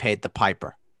 and they paid the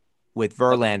piper with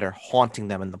Verlander haunting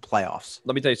them in the playoffs.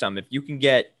 Let me tell you something. If you can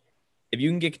get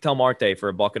Ketel Marte for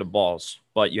a bucket of balls,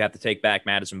 but you have to take back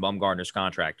Madison Bumgarner's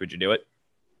contract, would you do it?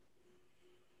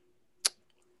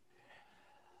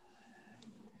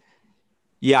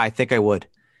 Yeah, I think I would.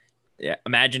 Yeah,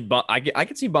 imagine I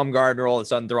could see Bumgarner all of a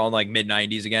sudden throwing like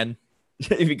mid-90s again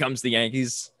if he comes to the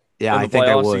Yankees. Yeah, I think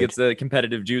I would. He gets the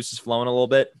competitive juices flowing a little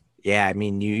bit. Yeah, I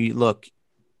mean, you look,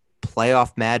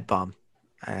 playoff Mad Bum.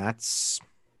 It's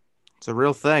a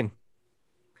real thing.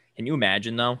 Can you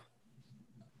imagine though?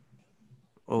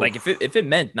 Oof. Like if it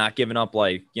meant not giving up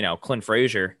like Clint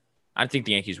Frazier, I think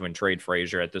the Yankees wouldn't trade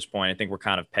Frazier at this point. I think we're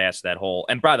kind of past that whole.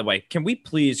 And by the way, can we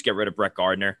please get rid of Brett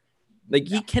Gardner? Like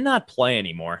he cannot play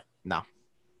anymore. No.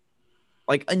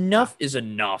 Like enough is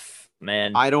enough,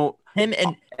 man. I don't. Him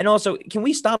and also, can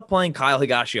we stop playing Kyle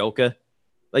Higashioka?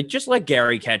 Like just let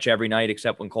Gary catch every night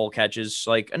except when Cole catches.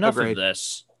 Like enough of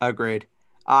this. Agreed.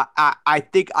 I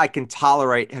think I can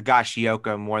tolerate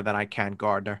Higashioka more than I can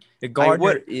Gardner.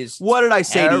 Gardner what did I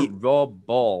say to you?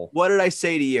 Ball. What did I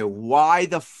say to you? Why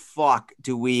the fuck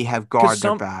do we have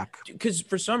Gardner back? Because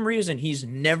for some reason he's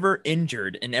never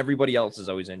injured and everybody else is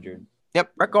always injured.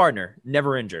 Yep. Brett Gardner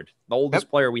never injured. The oldest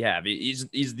player we have. He's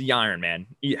the Iron Man.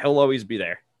 He'll always be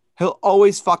there. He'll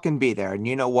always fucking be there. And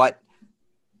you know what?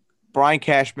 Brian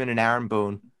Cashman and Aaron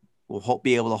Boone will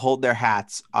be able to hold their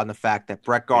hats on the fact that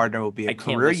Brett Gardner will be a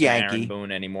career Yankee. Aaron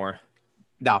Boone anymore.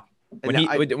 No.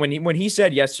 When he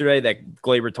said yesterday that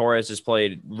Gleyber Torres has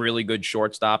played really good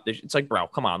shortstop, it's like, bro,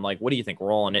 come on. Like, what do you think?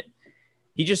 We're all in it.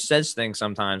 He just says things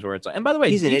sometimes where it's like, and by the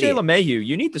way, DJ LeMahieu,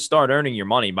 you need to start earning your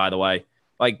money, by the way.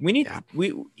 Like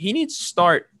he needs to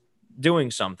start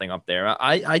doing something up there.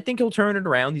 I think he'll turn it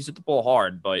around. He's hit the ball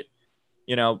hard, but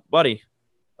buddy,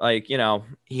 like,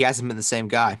 He hasn't been the same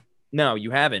guy. no,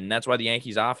 you haven't. And that's why the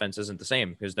Yankees offense isn't the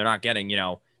same, because they're not getting,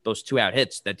 those 2-out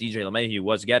hits that DJ LeMahieu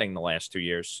was getting the last 2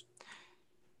 years.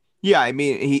 Yeah, I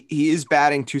mean, he is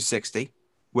batting 260,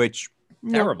 which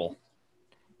Terrible.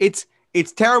 It's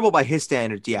terrible by his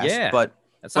standards, yes. Yeah. But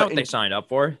That's not what they signed up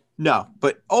for. no,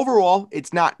 but overall,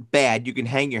 it's not bad. You can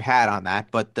hang your hat on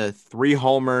that. But the 3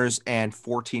 homers and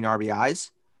 14 RBIs,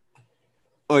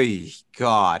 oh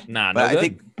God, Nah, but no I good.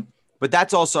 think, but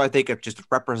that's also, I think, just a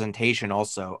representation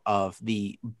also of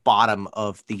the bottom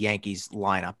of the Yankees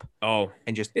lineup, Oh,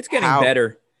 and just it's getting how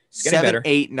better. It's getting 7, better.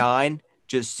 8, 9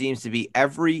 just seems to be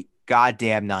every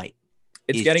goddamn night.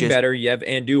 It's He's getting just- better. You have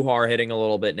Andujar hitting a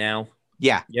little bit now.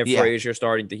 Yeah, You have yeah, Frazier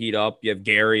starting to heat up. You have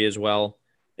Gary as well.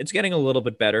 It's getting a little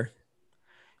bit better.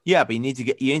 yeah. But you need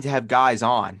to have guys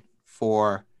on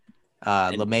for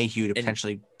LeMahieu to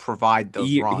potentially provide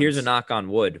those runs. Here's a knock on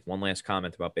wood. One last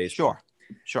comment about baseball.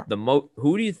 Sure.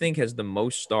 Who do you think has the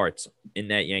most starts in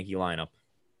that Yankee lineup?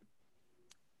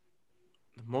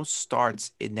 The most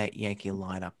starts in that Yankee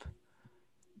lineup.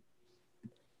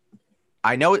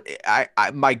 I know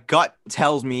my gut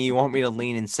tells me you want me to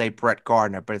lean and say Brett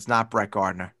Gardner, but it's not Brett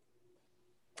Gardner.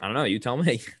 I don't know. You tell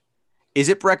me. Is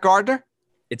it Brett Gardner?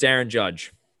 It's Aaron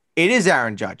Judge. It is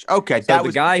Aaron Judge. Okay, So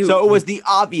the guy who- so it was the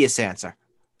obvious answer.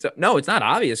 So no, it's not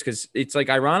obvious, because it's like,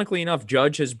 ironically enough,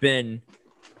 Judge has been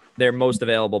their most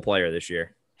available player this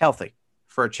year. Healthy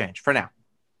for a change for now.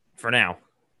 For now.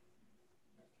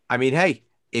 I mean, hey,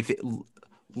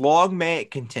 long may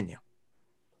it continue.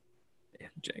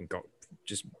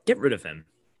 Just get rid of him.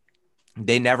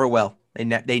 They never will.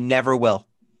 They never will.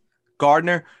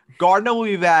 Gardner will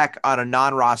be back on a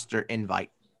non-roster invite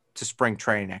to spring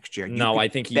training next year. No, I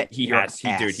think he has.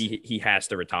 Dude, He has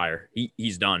to retire.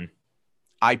 He's done.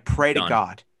 I pray to Done.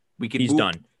 God He's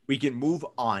done. We can move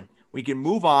on. We can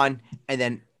move on, and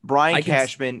then Brian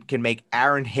Cashman can make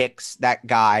Aaron Hicks that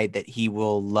guy that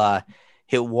he'll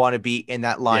want to be in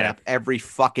that lineup every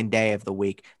fucking day of the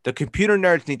week. The computer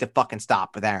nerds need to fucking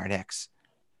stop with Aaron Hicks.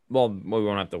 Well, we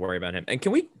won't have to worry about him. And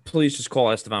can we please just call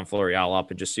Estevan Florial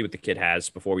up and just see what the kid has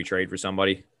before we trade for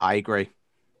somebody? I agree.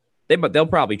 But they'll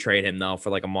probably trade him though for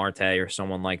like a Marte or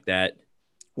someone like that.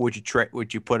 Would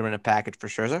you put him in a package for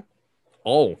Scherzer?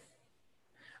 Oh,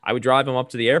 I would drive him up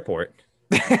to the airport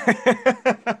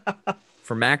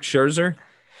for Max Scherzer.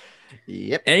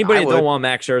 Yep. Anybody I that would. don't want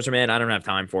Max Scherzer, man, I don't have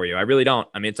time for you. I really don't.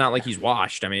 I mean, it's not like he's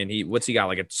washed. I mean, what's he got,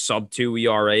 like a sub-2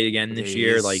 ERA again this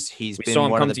year? Like, he's we been saw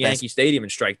him one come of to the best. Yankee Stadium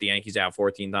and strike the Yankees out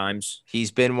 14 times. He's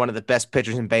been one of the best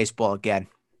pitchers in baseball again.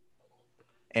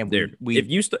 And Dude, we if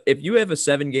you have a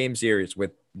 7-game series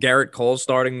with Garrett Cole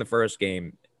starting the first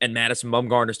game and Madison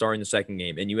Bumgarner starting the second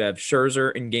game, and you have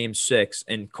Scherzer in game 6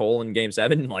 and Cole in game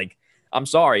 7, like, I'm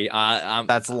sorry.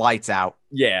 that's lights out.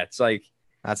 Yeah, it's like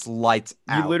That's lights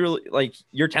out. you literally, like,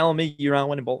 you're telling me you're not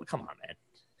winning bullpen. Come on, man.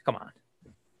 Come on.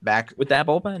 Back With that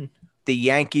bullpen. the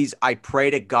Yankees, I pray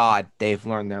to God they've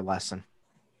learned their lesson.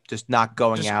 Just not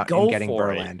going Just out go and getting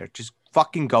for it. Verlander. Just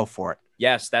fucking go for it.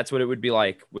 Yes, that's what it would be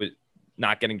like with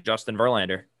not getting Justin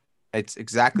Verlander. It's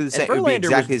exactly the And same. It would be Verlander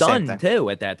exactly was the same done thing. too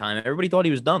at that time. Everybody thought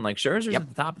he was done. Like, Scherzer's Yep. at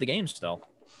the top of the game still.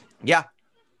 Yeah.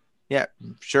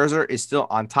 Scherzer is still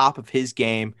on top of his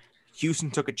game. Houston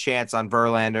took a chance on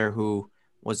Verlander, who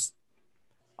was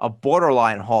a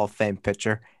borderline Hall of Fame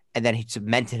pitcher, and then he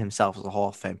cemented himself as a Hall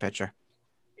of Fame pitcher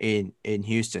in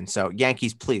Houston. So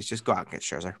Yankees, please just go out and get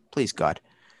Scherzer. Please, God.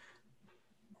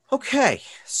 Okay,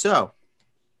 so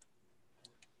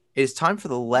it is time for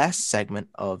the last segment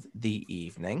of the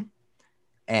evening.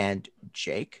 And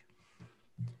Jake,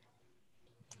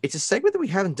 it's a segment that we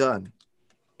haven't done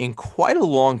in quite a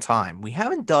long time. We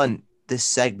haven't done this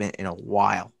segment in a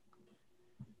while,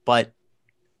 but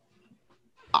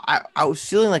I was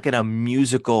feeling like in a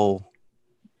musical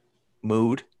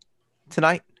mood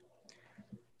tonight.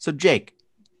 So Jake,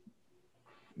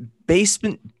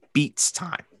 basement beats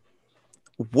time.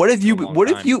 What have you been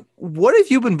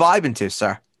vibing to,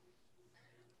 sir?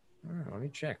 Let me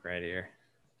check right here.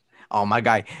 Oh, my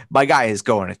guy is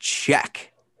going to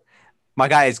check. My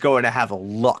guy is going to have a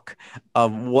look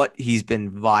of what he's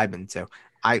been vibing to.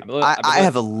 I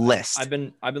have a list. I've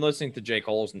been listening to J.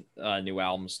 Cole's new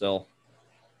album still.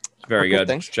 It's very Good good.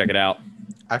 things. Check it out.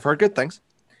 I've heard good things.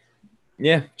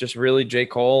 Yeah, just really J.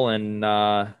 Cole, and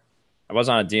I was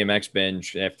on a DMX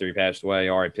binge after he passed away,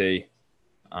 R.I.P.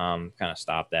 Kind of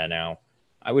stopped that now.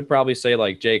 I would probably say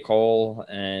like J. Cole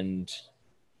and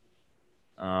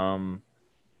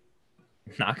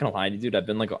not gonna lie to you, dude, I've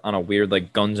been like on a weird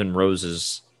like Guns N'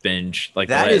 Roses binge. Like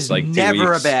That the last, is like 2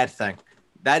 never weeks. a bad thing.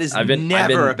 That is I've been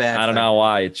never a bad I don't thing. know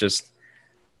why. It's just,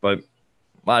 but a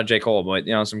lot of J. Cole, but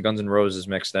some Guns N' Roses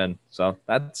mixed in. So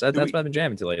that's what I've been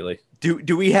jamming to lately.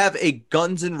 Do we have a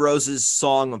Guns N' Roses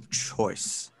song of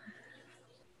choice?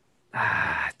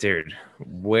 Dude,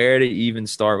 where to even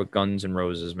start with Guns N'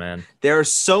 Roses, man? There are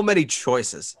so many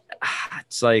choices.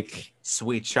 It's like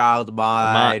Sweet Child of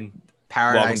Mine,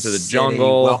 Paradise Welcome to the City,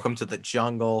 Jungle. Welcome to the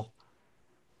Jungle.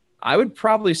 I would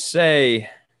probably say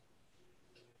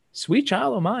Sweet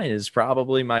Child of Mine is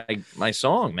probably my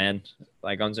song, man,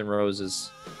 by Guns N'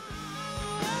 Roses.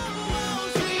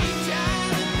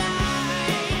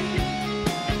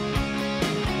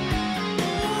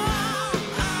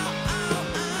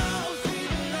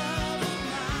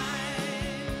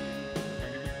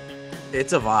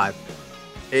 It's a vibe.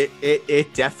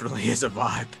 It definitely is a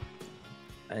vibe.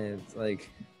 And it's like,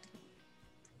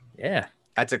 yeah.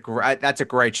 That's a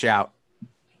great shout.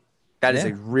 That is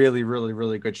a really, really,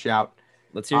 really good shout.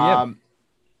 Let's hear you.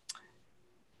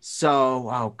 So,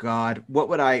 oh God, what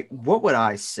would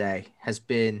I say has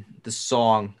been the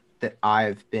song that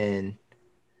I've been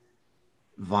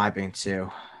vibing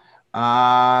to?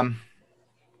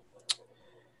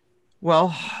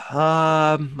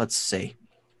 Let's see.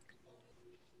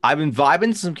 I've been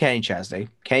vibing to some Kenny Chesney.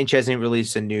 Kenny Chesney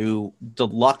released a new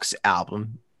deluxe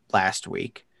album last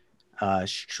week.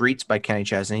 Streets by Kenny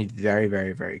Chesney. Very,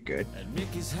 very, very good. At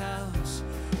Mickey's house,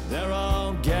 they're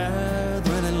all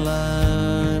gathering in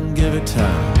line. Give it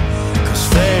time, 'cause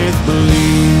faith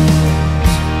believes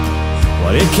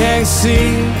what it can't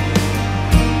see,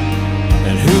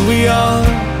 and who we are,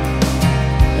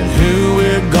 and who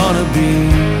we're gonna be.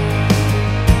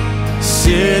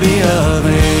 City of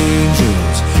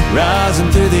angels,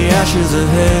 rising through the ashes of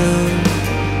hell,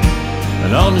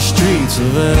 and on the streets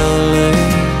of LA.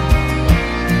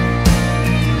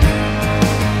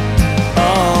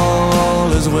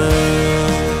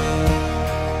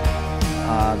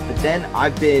 But then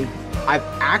I've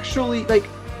actually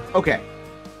okay.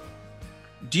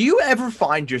 Do you ever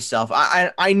find yourself?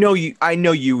 I know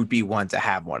you would be one to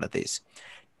have one of these.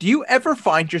 Do you ever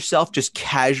find yourself just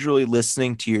casually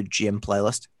listening to your gym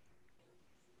playlist?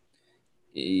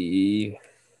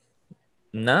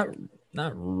 Not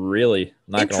really.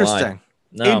 Not Interesting. gonna lie.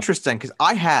 No. Interesting, because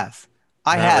I have,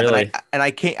 really. and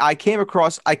I came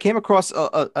across a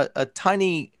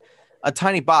tiny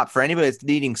bop for anybody that's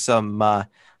needing some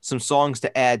songs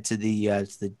to add to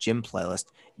the gym playlist.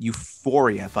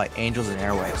 Euphoria by Angels and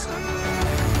Airwaves.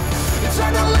 You're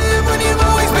trying to live when you've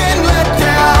always been let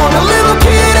down. A little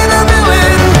kid and a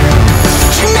villain.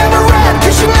 She never ran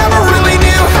 'cause she never really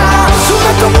knew how. So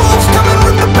let the wolves come and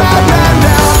rip the bad man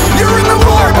down. You're in the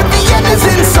war, but the end is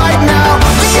in sight now.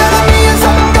 The enemy is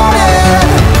undaunted.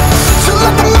 So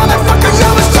let the motherfucker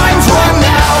know his time's run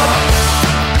now.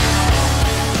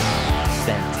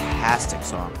 Fantastic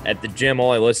song. At the gym,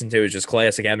 all I listen to is just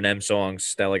classic Eminem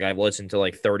songs that I've listened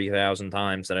to 30,000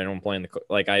 times that I don't play in the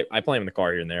I play them in the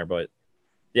car here and there, but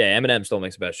yeah, Eminem still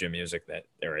makes the best gym music that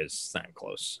there is. It's not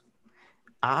close.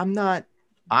 I'm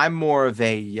more of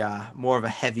a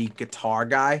heavy guitar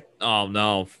guy. Oh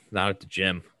no, not at the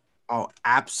gym. Oh,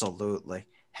 absolutely.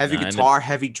 Heavy Nah, guitar,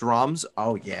 heavy drums.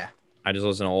 Oh yeah. I just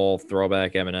listen to all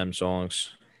throwback Eminem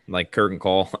songs, like Curtain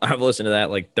Call. I've listened to that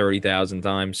 30,000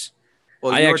 times.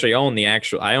 Well, I actually own the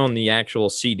actual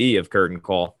CD of Curtain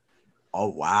Call. Oh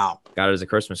wow. Got it as a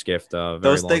Christmas gift.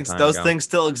 Those things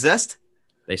still exist?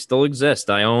 They still exist.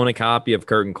 I own a copy of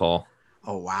Curtain Call.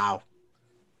 Oh wow.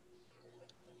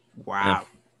 Wow. Yeah.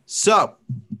 So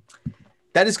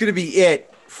that is going to be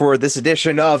it for this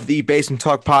edition of the Basement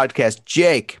Talk podcast.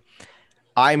 Jake,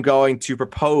 I'm going to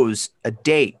propose a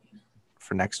date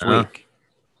for next week.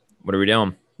 What are we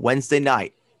doing? Wednesday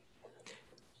night.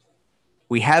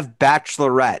 We have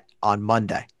Bachelorette on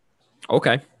Monday.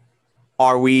 Okay.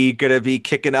 Are we going to be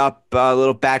kicking up a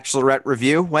little Bachelorette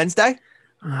review Wednesday?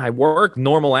 I work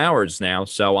normal hours now,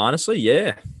 so honestly,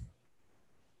 yeah.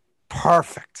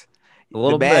 Perfect. A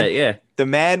little bit, yeah. The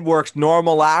man works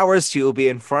normal hours. He will be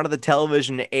in front of the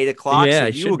television at 8 o'clock. Yeah, so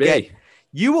it should be.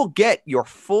 You will get your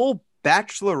full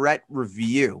Bachelorette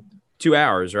review. 2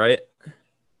 hours, right?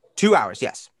 2 hours,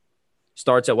 yes.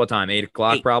 Starts at what time? 8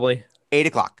 o'clock, 8. probably? 8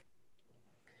 o'clock.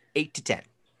 8 to 10.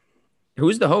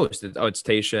 Who's the host? It's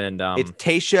Tasha and It's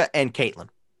Tasha and Caitlin.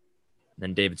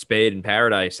 then David Spade in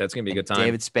Paradise. That's gonna be a good time.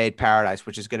 David Spade Paradise,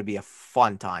 which is going to be a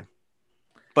fun time.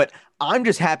 But I'm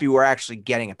just happy we're actually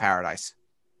getting a Paradise.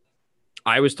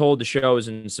 I was told the show is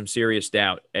in some serious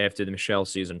doubt after the Michelle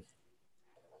season.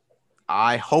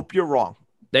 I hope you're wrong.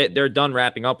 They're done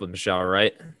wrapping up with Michelle,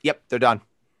 right? Yep, they're done.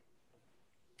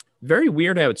 Very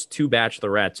weird how it's 2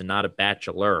 bachelorettes and not a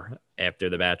bachelor after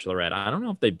the bachelorette. I don't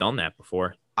know if they've done that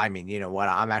before. I mean, you know what?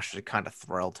 I'm actually kind of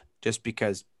thrilled just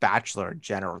because Bachelor in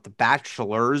general, the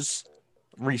Bachelors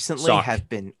recently Suck. have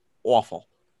been awful.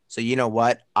 So you know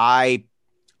what? I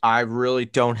really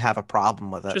don't have a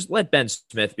problem with it. Just let Ben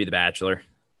Smith be the bachelor.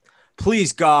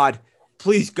 Please God,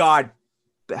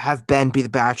 have Ben be the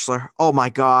Bachelor. Oh my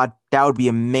God, that would be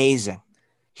amazing.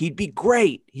 He'd be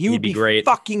great. He would be great.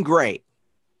 fucking great.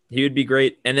 He would be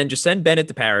great. And then just send Bennett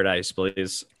to paradise,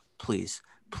 please. Please.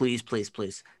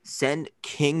 Send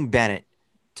King Bennett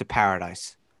to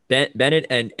paradise. Bennett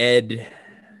and Ed.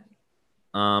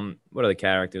 What other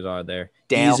characters are there?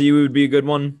 Dale. Easy would be a good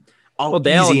one. Oh, Well,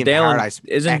 Dale Easy and in Dale and, paradise.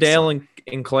 isn't Excellent.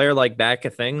 Dale and Claire like back a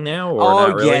thing now? Or Oh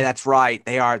not really? yeah, that's right.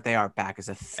 They are back as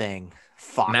a thing.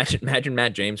 Fuck. Imagine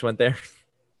Matt James went there.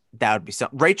 That would be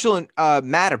something. Rachel and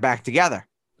Matt are back together.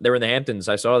 They were in the Hamptons.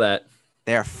 I saw that.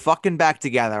 They are fucking back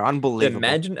together. Unbelievable.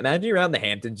 Imagine you're out in the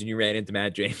Hamptons and you ran into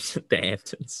Matt James at the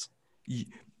Hamptons.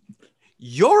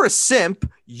 You're a simp.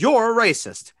 You're a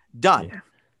racist. Done. Yeah.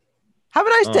 Have a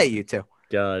nice Oh. day, you two.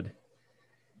 God.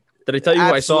 Did I tell you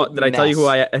who I saw? Absolute Did I tell you who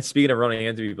mess. I, speaking of running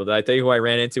into people, did I tell you who I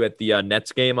ran into at the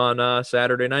Nets game on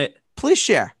Saturday night? Please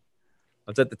share.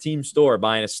 I was at the team store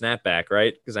buying a snapback,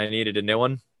 right? Because I needed a new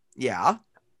one. Yeah.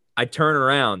 I turn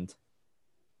around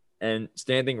and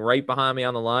standing right behind me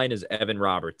on the line is Evan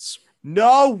Roberts.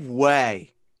 No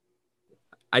way.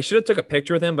 I should have took a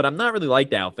picture with him, but I'm not really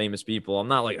like that with famous people. I'm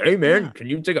not like, hey man, Yeah. can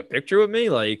you take a picture with me?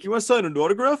 Like, You want to sign an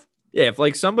autograph? yeah, if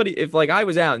I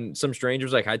was out and some stranger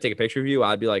was like, I'd take a picture of you,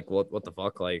 I'd be like, what the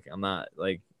fuck? Like, I'm not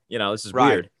like, this is Right.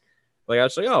 weird. Like, I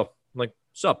was like, oh, I'm like,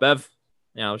 what's up, Bev?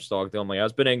 Yeah, I was just talking to him. Like,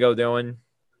 how's Benengo doing?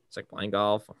 It's like playing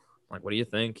golf. I'm like, what do you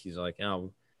think? He's like,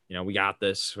 we got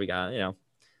this. We got,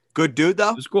 Good dude,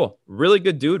 though. it was cool. Really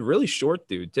good dude. Really short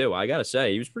dude, too. I got to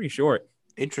say, he was pretty short.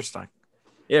 Interesting.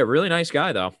 Yeah, really nice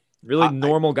guy, though. Really I-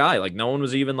 normal guy. Like, no one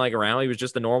was even like around. He was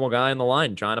just a normal guy in the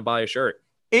line trying to buy a shirt.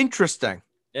 Interesting.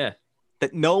 Yeah.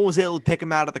 That no one was able to pick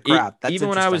him out of the crowd. That's Even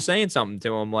when I was interesting. saying something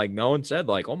to him, like no one said,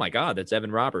 like, "Oh my God, that's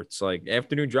Evan Roberts." Like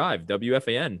afternoon drive,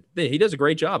 WFAN. He does a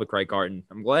great job at Craig Carton.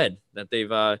 I'm glad that they've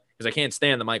because I can't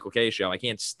stand the Michael K show. I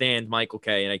can't stand Michael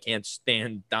K, and I can't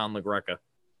stand Don LaGreca.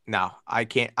 No, I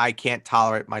can't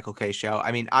tolerate Michael K. show.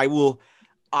 I mean, I will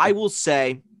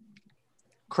say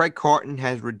Craig Carton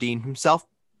has redeemed himself.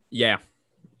 Yeah,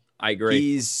 I agree.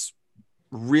 He's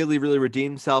really, really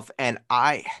redeemed himself. And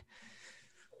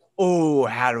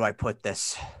how do I put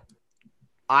this?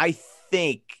 I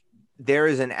think there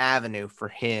is an avenue for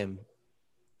him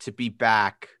to be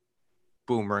back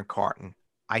Boomer and Carton.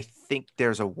 I think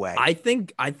there's a way. I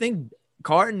think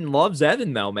Carton loves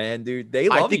Evan though, man, dude. They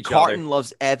love I think each Carton other.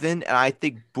 loves Evan, and I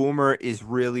think Boomer is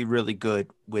really, really good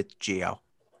with Gio.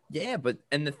 Yeah,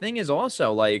 and the thing is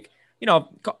also like,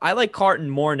 I like Carton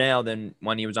more now than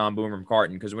when he was on Boomer and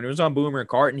Carton, because when he was on Boomer and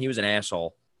Carton, he was an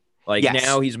asshole. Like Yes.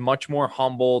 now he's much more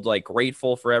humbled, like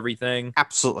grateful for everything.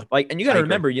 Absolutely. Like, and you got I to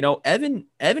agree. remember,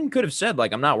 Evan could have said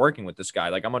like, I'm not working with this guy.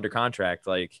 Like I'm under contract.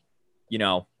 Like,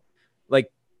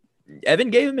 like Evan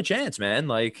gave him a chance, man.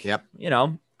 Like, Yep.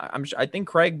 I think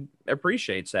Craig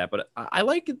appreciates that, but I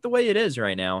like it the way it is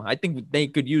right now. I think they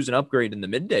could use an upgrade in the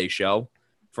midday show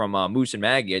from Moose and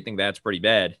Maggie. I think that's pretty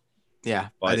bad. Yeah, I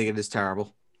But- think it is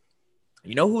terrible.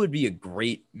 You know who would be a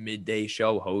great midday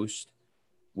show host?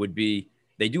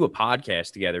 They do a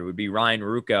podcast together. Would be Ryan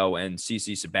Rucco and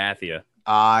Cece Sabathia.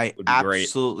 I Would be great.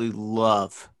 absolutely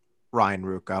love Ryan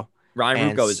Rucco. Ryan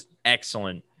And Rucco s- is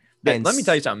excellent. and Let me s-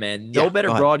 tell you something, man. Yeah, No better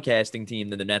go ahead. broadcasting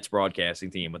team than the Nets broadcasting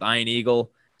team with Ian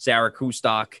Eagle, Sarah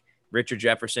Kustok, Richard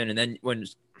Jefferson, and then when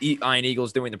Ian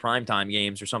Eagle's doing the primetime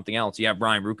games or something else, you have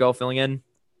Ryan Rucco filling in.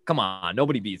 Come on,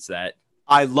 nobody beats that.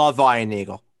 I love Ian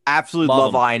Eagle. Absolutely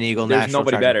Love love him. Ian Eagle. There's National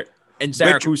nobody treasure. better. And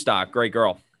Sarah Richard- Kustok, great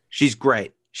girl. She's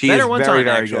great. She Met is her one very, time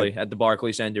very actually good. at the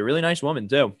Barclays Center. Really nice woman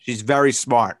too. She's very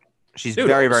smart. She's Dude,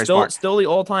 very, very still, smart. Still the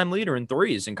all-time leader in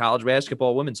threes in college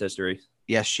basketball women's history.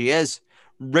 Yes, she is.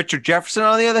 Richard Jefferson,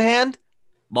 on the other hand,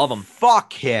 Love him.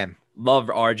 fuck him. Love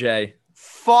RJ.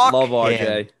 Fuck Love him.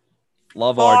 RJ.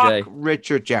 Love Fuck RJ.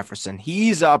 Richard Jefferson.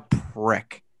 He's a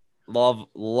prick. Love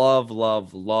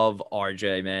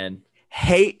RJ, man.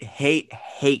 Hate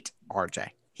RJ.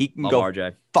 He can Love go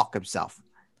RJ. fuck himself.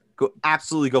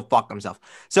 Absolutely go fuck himself.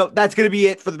 So that's going to be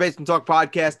it for the Basement Talk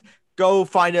podcast. Go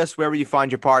find us wherever you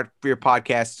find your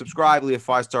podcast. Subscribe, leave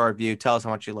a 5-star review. Tell us how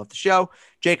much you love the show.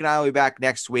 Jake and I will be back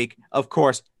next week. Of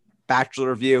course,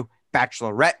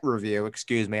 Bachelorette review.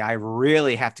 Excuse me. I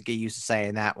really have to get used to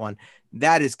saying that one.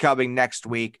 That is coming next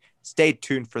week. Stay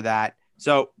tuned for that.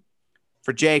 So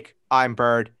for Jake, I'm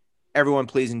Bird. Everyone,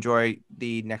 please enjoy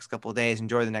the next couple of days.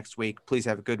 Enjoy the next week. Please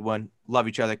have a good one. Love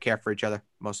each other. Care for each other.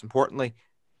 Most importantly,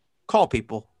 call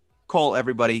people. Call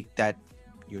everybody that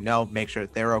you know. Make sure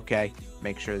that they're okay.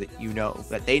 Make sure that you know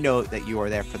that they know that you are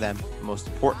there for them. Most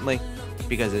importantly,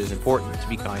 because it is important to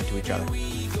be kind to each other.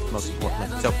 Most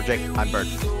importantly. So for Jake, I'm Bert.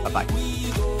 Bye-bye.